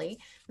 Dolly.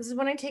 This is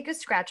when I take a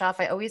scratch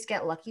off. I always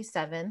get lucky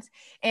sevens.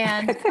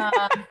 And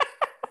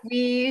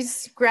we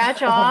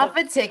scratch off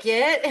a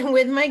ticket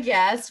with my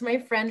guest, my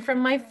friend, from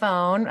my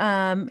phone.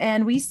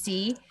 And we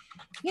see,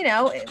 you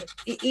know,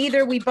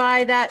 either we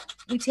buy that,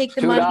 we take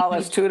the money.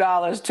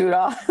 $2.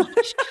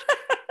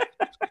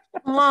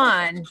 Come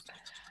on.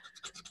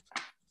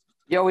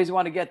 You always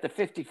want to get the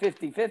 50,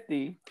 50,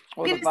 50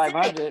 or the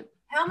 500.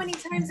 How many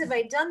times have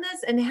I done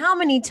this? And how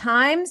many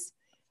times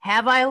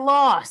have I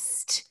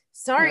lost?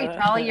 Sorry,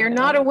 Dolly, you're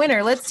not a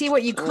winner. Let's see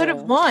what you could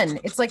have won.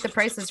 It's like The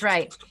Price is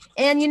Right.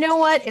 And you know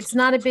what? It's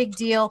not a big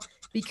deal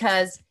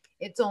because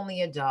it's only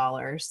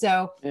 $1.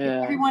 So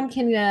everyone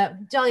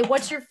can, Dolly,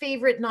 what's your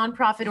favorite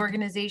nonprofit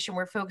organization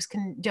where folks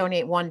can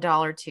donate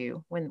 $1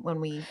 to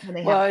when they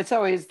have? Well, it's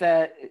always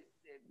the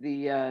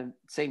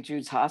St.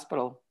 Jude's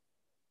Hospital.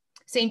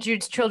 St.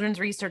 Jude's Children's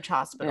Research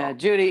Hospital. Yeah,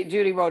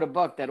 Judy wrote a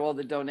book that all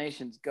the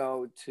donations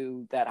go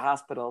to that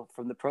hospital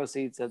from the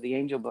proceeds of the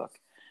Angel Book.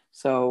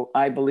 So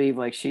I believe,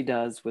 like she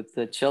does, with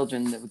the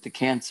children with the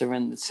cancer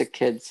and the sick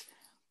kids.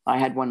 I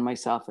had one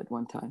myself at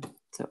one time.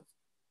 So.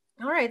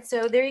 All right.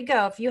 So there you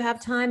go. If you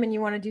have time and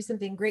you want to do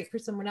something great for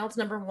someone else,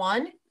 number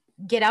one,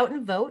 get out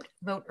and vote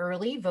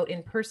early, vote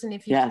in person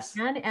if you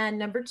can. And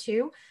number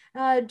two,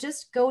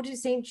 just go to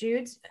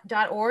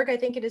stjudes.org. I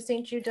think it is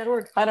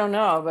stjude.org. I don't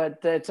know, but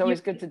it's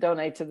always good to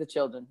donate to the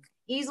children.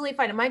 Easily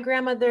find it. My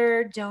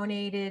grandmother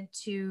donated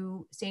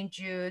to St.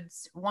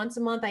 Jude's once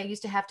a month. I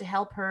used to have to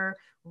help her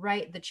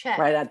write the check.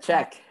 Write that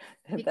check.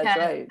 Because, that's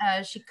right.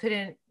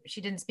 She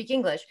didn't speak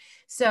English.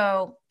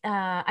 So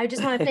I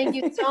just want to thank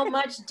you so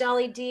much,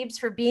 Dolly Deebs,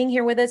 for being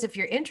here with us. If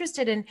you're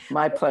interested in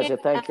my pleasure,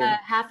 thank you. A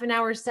half an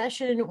hour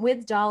session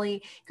with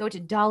Dolly, go to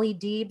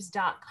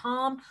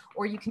dollydeebs.com,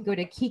 or you can go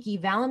to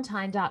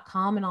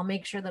kikivalentine.com, and I'll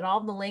make sure that all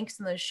the links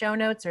in the show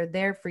notes are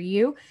there for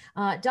you.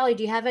 Dolly,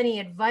 do you have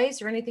any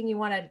advice or anything you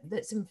want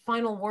to, some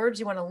final words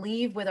you want to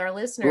leave with our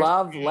listeners?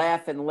 Love,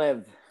 laugh, and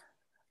live.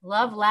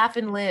 Love, laugh,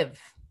 and live.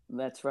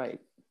 That's right.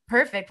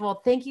 Perfect.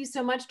 Well, thank you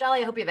so much,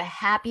 Dolly. I hope you have a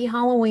happy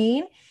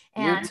Halloween.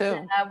 And you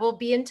too. We'll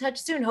be in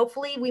touch soon.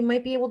 Hopefully we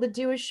might be able to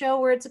do a show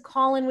where it's a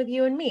call-in with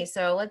you and me.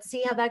 So let's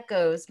see how that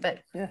goes. But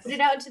put it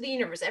out into the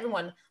universe.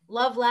 Everyone,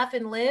 love, laugh,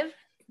 and live.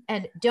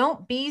 And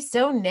don't be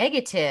so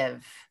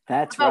negative.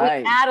 That's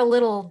right. We add a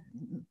little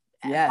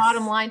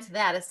bottom line to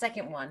that, a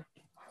second one.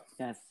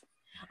 Yes.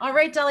 All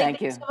right, Dolly.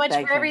 Thank you so much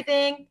for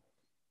everything.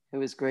 It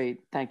was great.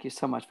 Thank you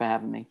so much for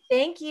having me.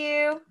 Thank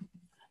you.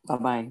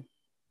 Bye-bye.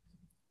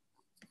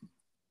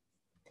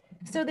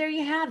 So there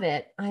you have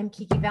it. I'm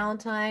Kiki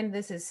Valentine.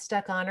 This is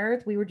Stuck on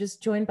Earth. We were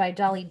just joined by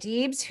Dolly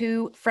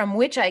Deebs, From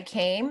Which I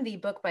Came, the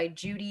book by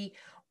Judy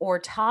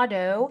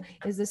Hurtado,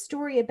 is a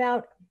story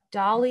about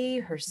Dolly,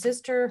 her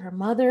sister, her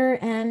mother,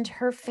 and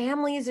her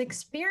family's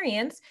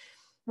experience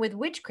with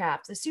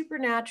witchcraft, the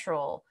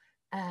supernatural,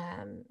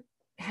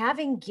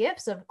 having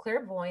gifts of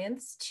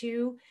clairvoyance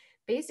to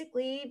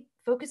basically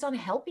focus on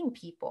helping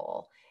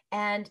people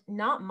and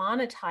not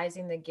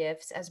monetizing the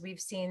gifts, as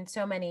we've seen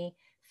so many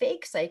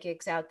fake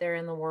psychics out there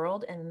in the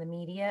world and in the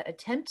media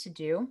attempt to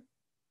do.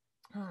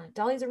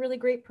 Dolly's a really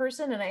great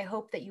person, and I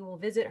hope that you will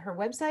visit her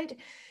website,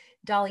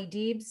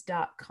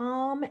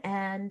 dollydeebs.com,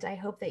 and I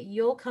hope that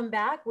you'll come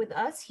back with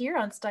us here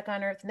on Stuck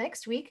on Earth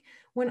next week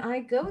when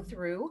I go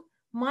through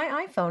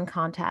my iPhone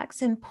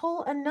contacts and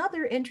pull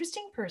another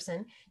interesting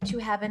person to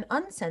have an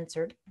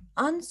uncensored,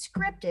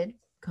 unscripted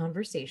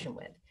conversation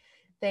with.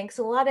 Thanks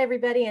a lot,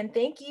 everybody, and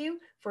thank you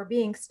for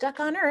being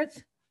stuck on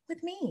Earth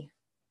with me.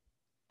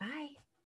 Bye.